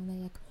энэ бол манай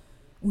яг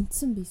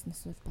үндсэн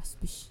бизнес бол бас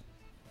биш.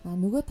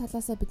 Нөгөө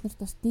талаасаа бид нарт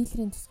бас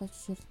дилерийн тусгай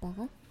зөвшөөрөл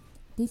байгаа.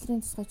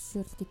 Дилерийн тусгай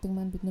зөвшөөрөл гэдэг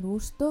маань бид нар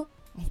өөрсдөө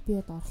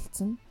IPO-д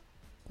оролцсон.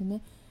 Тийм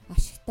ээ.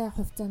 Ашигтай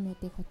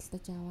хувьцаануудыг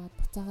худалдаж аваад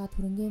буцаагаад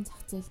хөрөнгөний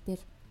зах зээл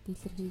дээр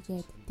дилер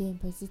хийгээд тийм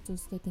позиц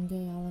үүсгээд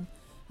ингээ явна.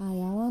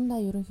 Явандаа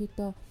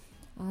ерөнхийдөө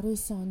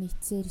 19 оны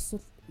эцсээр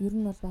эсвэл ер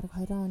нь бол баг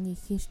 20 оны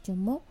ихэр ч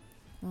юм уу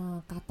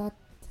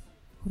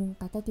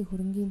гадаадын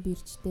хөрөнгөний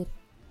бирж дээр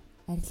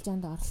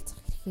арилжаанд оролцох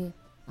хэрэгтэй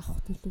авах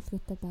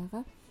төлөвлөгөөтэй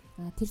байгаа.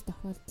 Тэр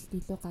тохиолдолд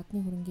илүү гадны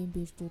хөрөнгөний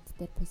биржүүд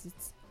дээр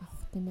позиц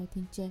авах тийм ээ.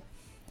 Тинчээ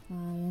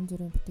янз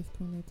бүрийн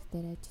бүтээгдэхүүнүүд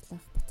дээр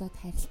ажиллах, буцаад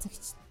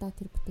харилцагчдаа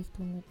тэр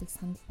бүтээгдэхүүнүүдийг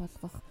санал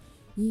болгох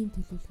ийм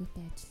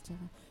төлөвлөгөөтэй ажиллаж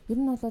байгаа. Ер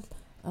нь бол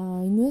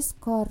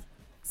Invescore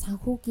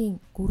санхүүгийн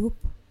групп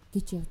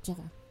гэж явж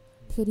байгаа.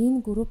 Тэгэхээр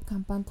энэ групп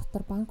компани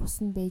дотор банк ус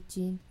нь байж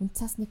гин, үн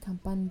цасны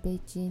компани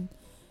байж гин,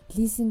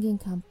 лизингийн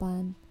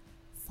компани,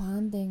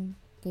 фандинг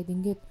гэдэг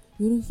ингээд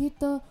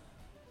ерөнхийдөө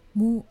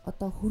мөн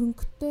одоо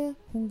хөрөнгөтэй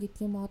хүн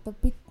гэдэг юм одоо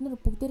бид нар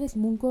бүгдээрээ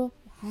л мөнгөө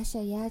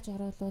хаашаа яаж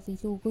оруулах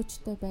илүү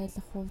өгөөжтэй байх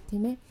уу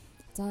тийм ээ.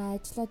 За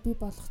ажиллаад би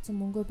болгоцсон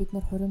мөнгөө бид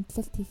нар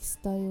хуримтлалт хийх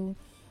ёстой юу?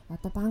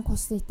 Одоо банк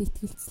усын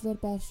итгэлцлээр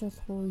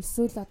байршуулах уу?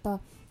 Эсвэл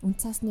одоо үн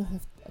цасны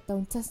хувьд одоо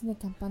үн цасны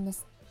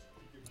компаниас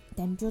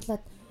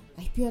дамжуулаад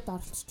IPO-д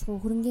оролцчих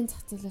уу? Хөрөнгөний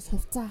зах зээлээс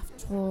хувьцаа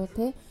авчих уу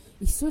тий?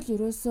 Эсвэл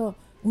ерөөсөө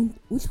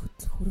үл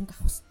хөдлөх хөрөнгө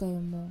авах ёстой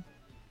юм уу?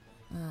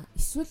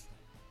 Эсвэл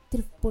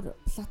тэр бүр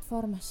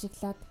платформ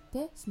ашиглаад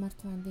тий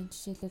смартфондын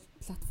жишээлбэл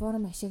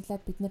платформ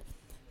ашиглаад бид нар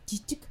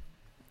жижиг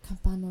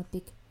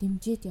компаниудыг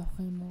дэмжиж явах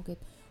юм уу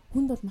гэд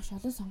хүнд бол маш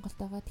олон сонголт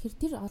байгаа.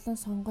 Тэгэхээр тэр олон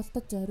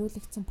сонголтод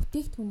зориулагдсан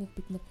бүтээгдэхүүнийг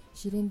бид нар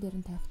ширээн дээр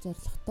нь тавих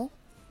зорилготой.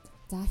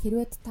 За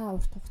хэрвээ та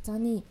урт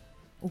хугацааны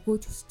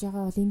өгөөж хүсэж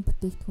байгаа бол энэ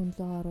бүтээгдэхүүн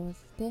рүү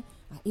оруул тий.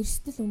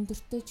 Эрсдэл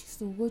өндөртэй ч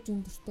гэсэн өгөөж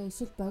өндөртэй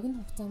эсвэл богино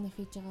хугацааны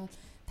хийж байгаа бол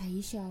та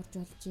ийшээ орж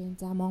болж гин.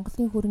 За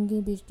Монголын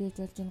хөрөнгөний бирж байж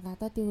болж гин,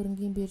 гадаадын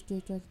хөрөнгөний бирж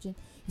байж болж гин.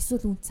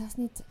 Эсвэл үн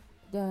цасны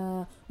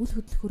үл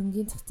хөдлөх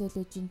хөрөнгөний зах зээл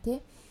байж гин тий.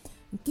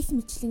 Гэх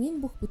мэтлэн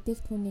энэ бүх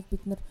бүтээгдэхүүнийг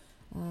бид нар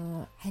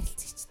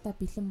харилцагчдаа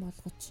бэлэн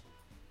болгож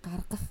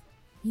гаргах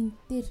энэ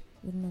дээр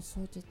ер нь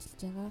сууж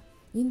ажиллаж байгаа.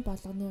 Энэ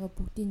болгоныгоо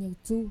бүгдийг яг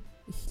зөв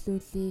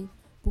эхлүүлээ.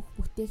 Бүх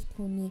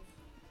бүтээгдэхүүний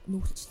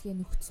нөхцөлгөө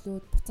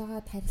нөхцлүүд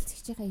буцаагаад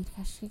харилцагчийнхаа эрх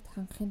ашигт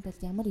хангахын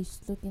тулд ямар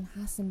эрсдлүүдийг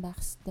хаасан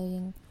байх ёстой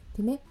юм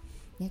тийм ээ.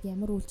 Яг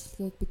ямар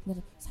үйлчлэгийг бид нар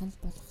санал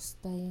болгох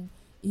ёстой юм.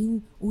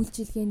 энэ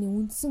үйлчилгээний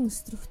үндсэн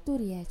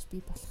структур яаж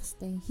бий болох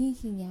хэвтэй,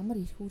 хин ямар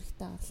эрх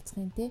үүрэгтэй оролцох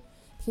юм те.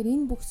 Тэгэхээр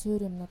энэ бүх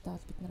суурь юмнуудаа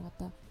бол бид нар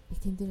одоо яг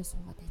тэн дээрээ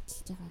суугаад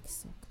ажиллаж байгаа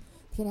гэсэн үг.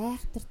 Тэгэхээр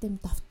айхтар тийм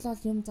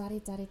довтлол юм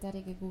зарыг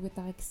гээгүүгээд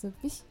байгаа гэсэн үг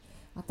биш.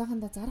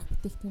 Одоохондоо зарах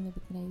бүтээгдэхүүнээ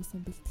бид нар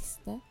аюулсан бэлтгэх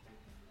хэрэгтэй.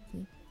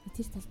 Тийм.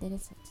 Тэр тал дээр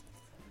л сууж байна.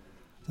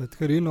 За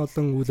тэгэхээр энэ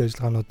олон үйл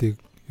ажиллагаануудыг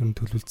ер нь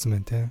төлөвлөсөн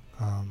байна те.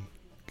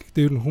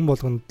 Гэхдээ ер нь хүн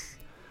болгонд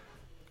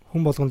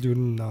ер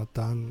нь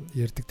одоо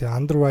ярьдаг те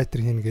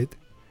underwriter хийнэ гэдэг.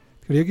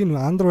 Тэгэхээр яг энэ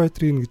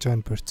underwriter хийнэ гэж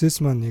байгаа процесс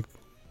маань яг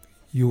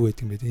юу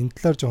гэдэг юм бэ? Энэ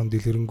талаар жоохон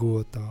дэлгэрэнгүй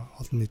одоо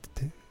олон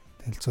нийтэд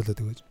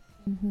танилцуулаад өгөөж.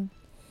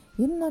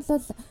 Ер нь бол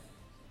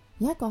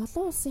яг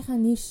олон улсынхаа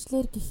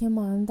нэршлэр гэх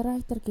юм уу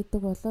underwriter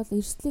гэдэг бол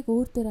эрсдлийг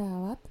өөр дээрээ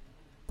аваад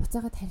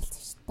буцаагаад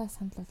харилцагчтай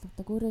санал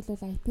болгодог. Өөрөөр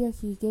хэлбэл IPO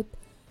хийгээд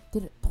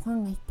тэр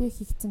тухайн IPO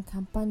хийгдсэн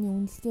компани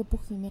үнэлгээ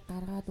бүх юмыг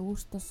гаргаад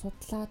өөртөө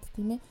судлаад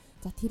тийм ээ.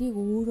 За тэрийг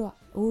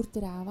өөр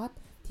дээрээ аваад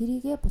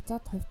тэрийгэ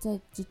буцаад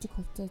жижиг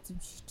хувьцаа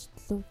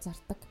эзэмшигчдлөө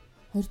зардаг.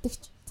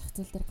 Хордогч зах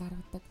зээл дээр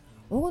гаргадаг.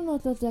 Уг нь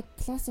бол яг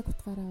классик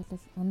утгаараа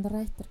бол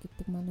underwriter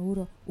гэдэг маань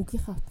өөрөө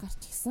үгийнхаа утгаар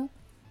ч гэсэн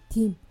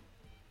тийм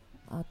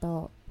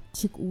одоо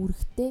чиг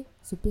үүрэгтэй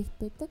субъект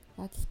байдаг.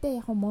 Гэхдээ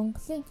яг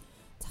Монголын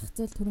зах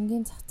зээл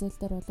төрөнгийн зах зээл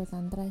дээр бол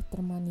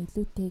underwriter маань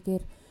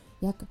илүүтэйгээр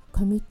яг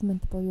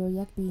commitment буюу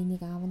яг би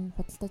энийг аавна,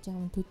 худалдаж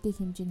аавна төдий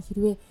хэмжээний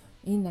хэрвээ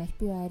энэ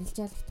IPO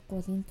арилжаалагдахгүй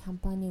бол энэ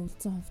компани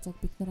үлдсэн хувьцааг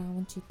бид нар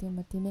аавна ч гэдэг юм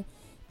ба тийм ээ.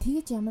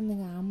 Тэгж ямар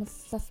нэгэн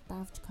амлалт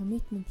авч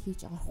commitment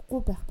хийж орохгүй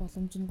байх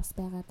боломж нь бас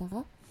байгаад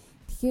байгаа.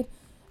 Тэгэхээр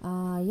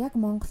яг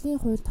Монголын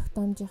хууль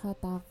тогтоомжийнхаа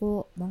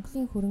дагуу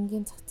Монголын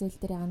хөрөнгийн зах зээл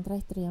дээр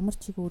underwriter ямар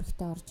чиг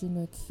үүрэгтэй орж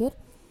ийнэ гэхээр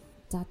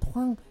за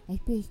тухайн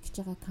IPO хийх гэж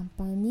байгаа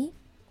компани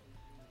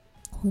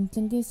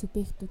хөндлөнгийн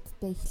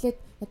субъектүүдтэй эхлээд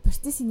яг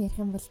процессыг ярих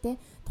юм бол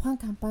тухайн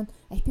компани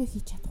IPO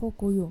хийж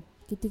чадахгүй юу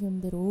гэдэг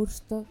юм дээр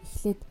өөрөөсөө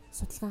эхлээд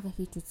судалгаагаа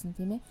хийж үзнэ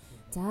тийм ээ.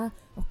 За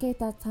окей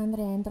та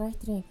нарын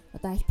underwriter-ийн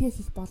одоо IPO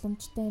хийх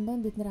боломжтой юм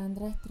байна. Бид нэр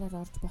underwriter-аар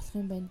орж болох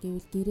юм байна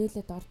гэвэл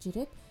гэрээлэд орж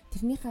ирээд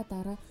тэрнийхээ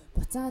дараа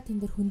буцаад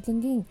тэн дээр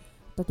хөндлөнгийн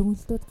одоо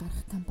дүгнэлтүүд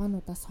гаргах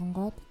компаниудаа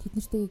сонгоод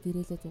тэднэртэйгээ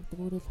гэрээлэд явдаг.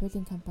 Өөрөөр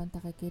хуулийн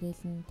компанитайгаа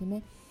гэрээлнэ тийм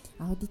ээ.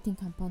 Аудитын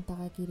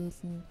компанитайгаа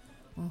гэрээлнэ.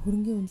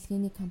 Хөрөнгийн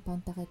үнэлгээний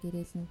компанитайгаа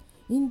гэрээлнэ.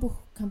 Энэ бүх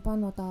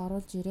компаниудаа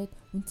оруулж ирээд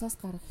үнцаас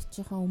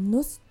гаргахчийнхаа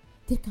өмнөөс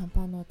тэр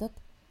компаниудад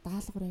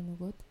даалгаврыг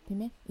нөгөөд тийм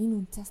ээ. Энэ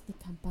үнцаасны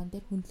компани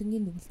дээр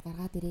хөндлөнгийн дүгнэлт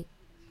гаргаад ирээ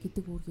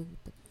гэдэг үүргийг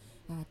өгдөг.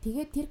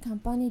 Тэгээд тэр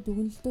компани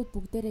дүгнэлтүүд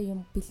бүгдээрээ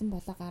юм бэлэн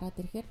болоо гараад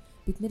ирэхээр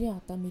бидний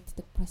одоо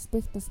мэддэг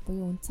проспектус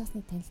буюу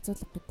үнцаасны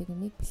танилцуулга гэдэг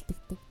юмыг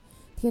бэлтгэдэг.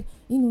 Тэгэхээр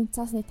энэ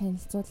үнцаасны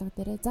танилцуулга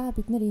дээрээ за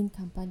бид нар энэ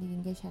компанийг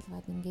ингээд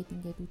шалгаад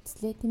ингээд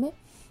үзлээ тийм ээ.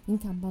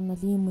 Энэ компани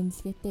бол ийм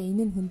үнэлгээтэй,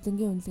 энэ нь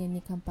хөндлөнгийн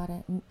үнэлгээний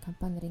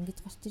компаниар ингэж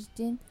гарч ирж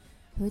байна.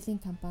 Хуулийн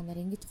компаниар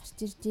ингэж гарч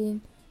ирж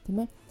байна тийм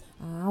ээ.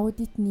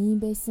 Аудит нь ийм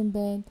байсан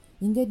байна.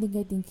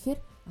 Ингээд ингэхээр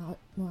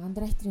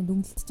underwriter-ийн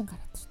дүгнэлт чинь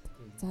гараад ирдэг.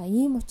 За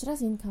ийм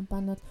учраас энэ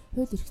компаниуд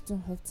хууль эрх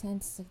зүйн хувьд сайн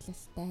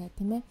засаглалтай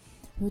тийм ээ.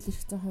 Хууль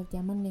эрх зүйн хувьд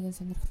ямар нэгэн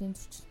сонирхлын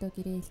зөрчилтэй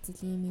гэрээ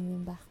хэлцэл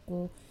ийм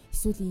байхгүй,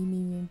 эсвэл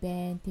ийм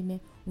байна тийм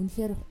ээ.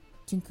 Үнэхээр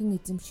жинхэнэ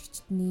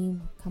эзэмшигчд нь ийм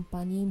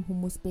компани ийм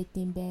хүмүүс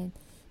байдсан байна.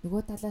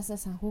 Нөгөө талаасаа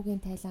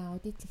санхүүгийн тайлан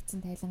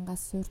аудитлэгдсэн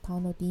тайлангаас суур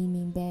тоонууд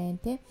ийм байна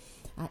тийм.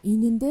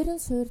 Энэн дээр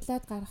нь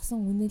суурлаад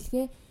гаргасан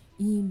үнэлгээ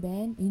ийм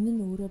байна. Энэ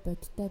нь өөрөө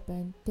бодиттой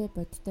байна, тэ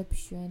бодиттой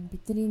биш байна.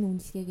 Бидний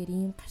үнэлгээгээр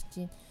ийм гарч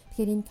ийн.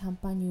 Тэгэхээр энэ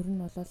компани ер нь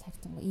бол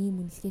харьцангуй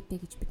ийм үнэлгээтэй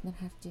гэж бид нар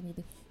харж байна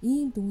гэдэг.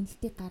 Ийм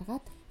дүгнэлтийг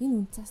гаргаад энэ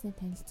үнцаасны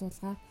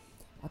танилцуулга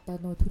одоо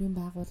нөгөө төрийн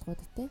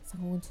байгууллагуудтай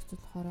санхүүгийн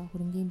зохицуулахаараа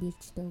хөрөнгийн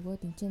биржтэй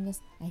өгөөд энэчнээс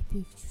IPO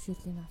их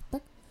зөвшөөрлийг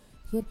авдаг.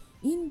 Тэгэхээр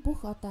энэ бүх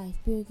одоо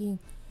IPO-гийн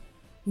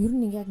ер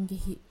нь яг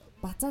ингээ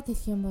базаад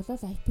хэлэх юм бол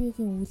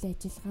IPO-гийн үйл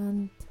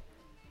ажиллагаанд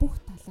бүх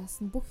талаас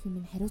нь бүх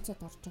юм нь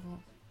хариуцаад орж байгаа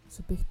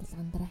субъект бол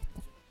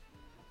underwriter.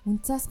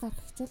 Үнцаас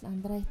гаргахчвал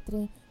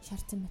underwriter-ийн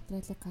шаардсан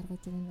материалыг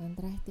гаргаж өгнө,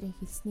 underwriter-ийн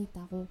хэлсний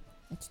дагуу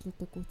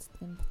ажлуудыг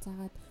гүйцэтгэх нь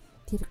буцаагаад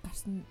тэр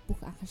гарсан бүх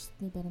анхан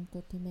шатны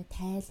баримтууд тийм ээ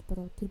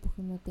тайлбар тэр бүх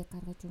юмнуудыг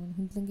гаргаж өгнө,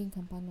 хөндлөнгийн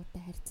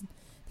компаниудтай харьцна.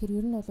 Тэгэхээр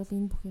ер нь бол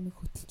энэ бүх юмыг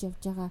хөтөлж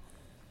явж байгаа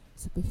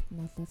субъект нь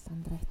бол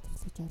underwriter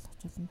л гэж ойлгож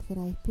байна.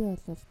 Тэгэхээр IPO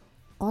бол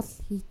гол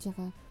хийж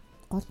байгаа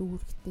гол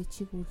үүрэгтэй,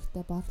 чиг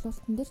үүрэгтэй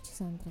борлуулалтын дээр ч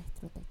гэсэн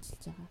underwriter-ууд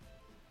ажиллаж байгаа.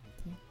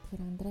 Тийм.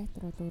 Тэгэхээр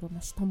underwriter бол өөрөө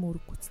маш том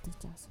үүрэг гүйцэтгэж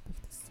байгаа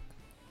субъект гэсэн.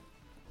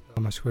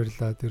 Маш их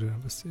баярлалаа. Тэр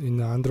бас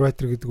энэ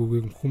underwriter гэдэг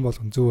үгийг хүн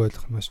болгон зөв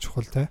ойлгох маш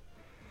чухал те.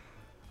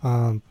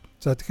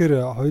 За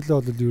тэгэхээр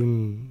хоёулаа бол ер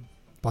нь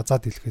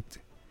базаад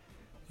хэлэхэд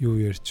юу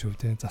ярьчих вэ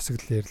те.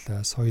 Засаглал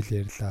ярьлаа, соёл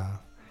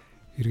ярьлаа.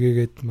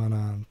 Эргээгээд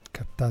манай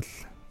капитал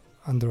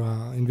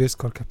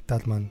investor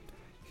capital маань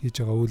хийж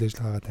байгаа үйл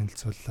ажиллагаагаа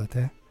танилцууллаа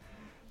те.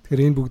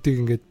 Тэгэхээр энэ бүгдийг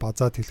ингээд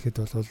базаад хэлэхэд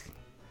бол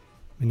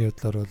миний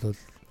бодлоор бол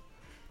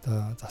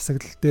одоо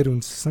засаглал дээр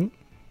үндэслэн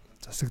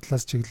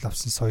засаглалаас чиглэл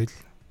авсан соёл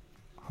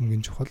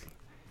хамгийн чухал.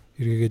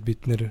 Эргээгээд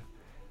бид нэр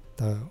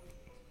одоо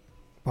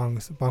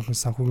банк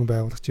санхүүгийн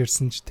байгуулагч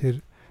ирсэн ч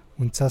тэр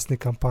үнцаасны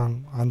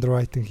компани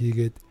underwriting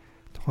хийгээд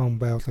тухайн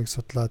байгууллагыг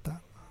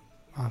судлаад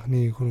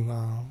анхны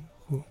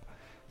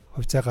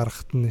хувьцаа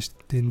гаргахад нь шүү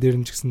дээ. Тэн дээр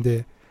нь ч гэсэндээ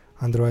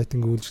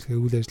underwriting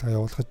үйл ажиллагаа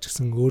явуулахад ч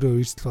гэсэн өөрөө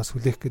эрсдэл бас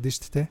хүлээх гэдэг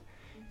шүү дээ.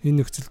 Энэ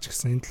нөхцөл ч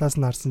гэсэн энэ талаас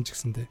нь харсан ч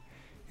гэсэндээ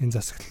энэ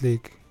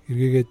засаглалыг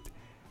эргээгээд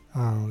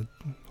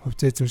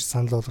хувьцаа эзэмших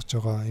санал болгож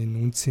байгаа энэ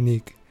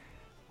үндсэнийг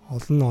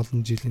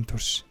олон жилийн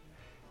турш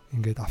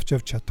ингээд авч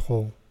явж чадах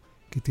уу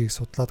гэдгийг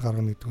судлаад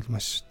гаргана гэдэг бол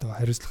маш одоо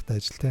хариуцлагатай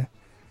ажил те.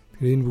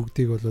 Тэгэхээр энэ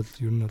бүгдийг бол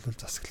ер нь бол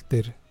засаглал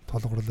дээр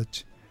тулгуурлаж,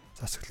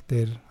 засаглал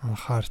дээр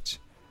анхаарч,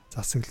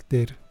 засаглал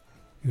дээр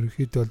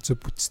ерөнхийдөө зөв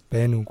бүтцэд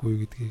байна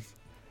уугүй гэдгийг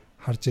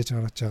харж яж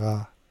гаргаж байгаа.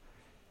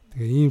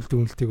 Тэгээ ийм л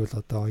дүгнэлтийг бол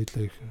одоо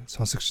хоёулаа их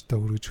сонсогчтой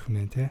хүргэж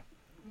өгнө те.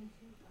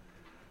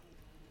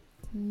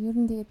 Ер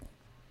нь тэгээд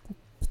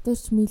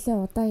битэрч нэлээ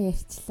удаан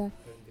ярьчлаа.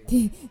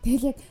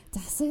 Тэгэл яг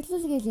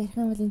засаглал гэж ярих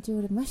юм бол энэ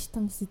чинь маш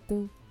том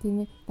сэдв.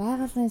 Тийм ээ.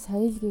 Байгууллагын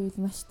соёл гэвэл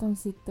маш том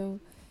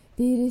сэдв.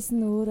 Дээрээс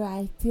нь өөрөө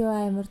IPO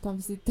амар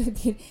том сэдв.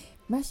 Тэгэхээр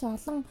маш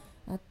олон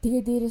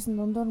тэгээ дээрээс нь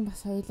дундуур нь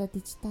бас хоёулаа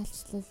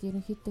дижиталчлал,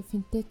 ерөнхийдөө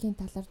финтекийн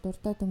талаар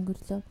дурдаад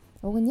өнгөрлөө.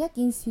 Уг нь яг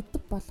энэ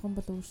сэдв болгон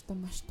бол өөртөө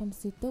маш том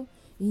сэдв.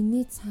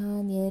 Энэний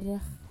цаана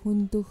ярих,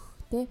 хөндөх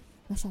те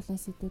маш олон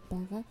сэдвүүд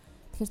байгаа.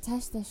 Тэгэхээр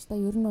цаашдаа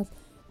ер нь бол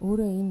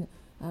өөрөө энэ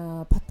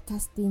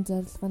подкастын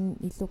зорилго нь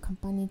илүү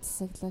компани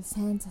засаглал,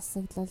 сайн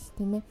засаглал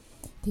тийм ээ.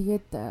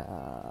 Тэгээд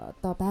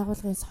одоо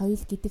байгууллагын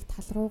соёл гэдэг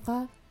тал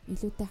руугаа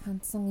илүүтэй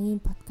хандсан ийм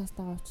подкаст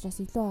байгаа учраас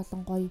илүү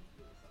олон гоё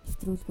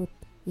нэвтрүүлгүүд,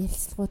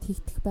 ярилцлагууд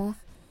хийгдэх байх.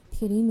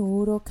 Тэгэхээр энэ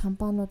өөрөө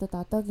компаниудад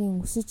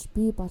одоогийн өсөж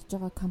бий болж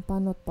байгаа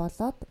компаниуд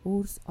болоод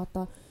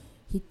одоо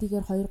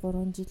хэдийгээр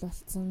 2-3 жил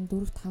болцсон,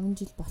 4-5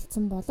 жил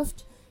болцсон боловч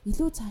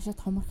илүү цаашаа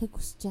томорхыг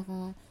хүсэж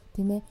байгаа.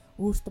 Тийм ээ,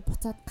 өөртөө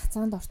буцаад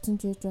гацаанд орсон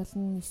ч байж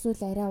болно,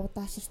 эсвэл арай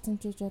удааширсан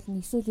ч байж болно,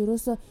 эсвэл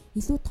ерөөсөө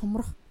илүү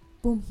томрох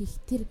бөөм хийх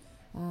тэр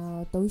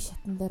одоо үе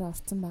шатан дээр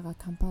орсон байгаа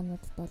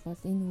компаниудад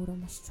бол энэ өөрөө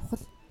маш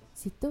чухал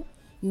сэдв.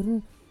 Ер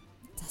нь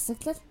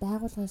засаглал,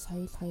 байгууллагын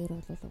соёл хоёр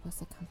бол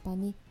угаасаа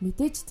компани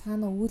мэдээж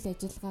цаана үйл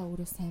ажиллагаа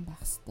өөрөө сайн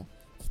байх хэрэгтэй.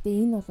 Гэхдээ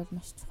энэ бол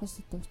маш чухал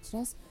сэдв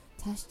учраас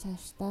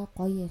цаашдаа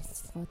гоё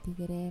ярилцлагууд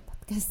хийгээрэй,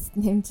 подкаст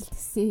нэмжилт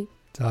гэсэ.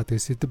 За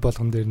тэгээ сэдв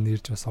болгон дээр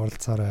нэрж бас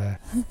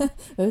оролцоорой.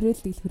 Орой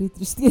л хүрээд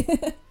ирж штэ.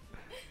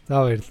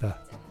 За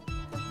баярлалаа.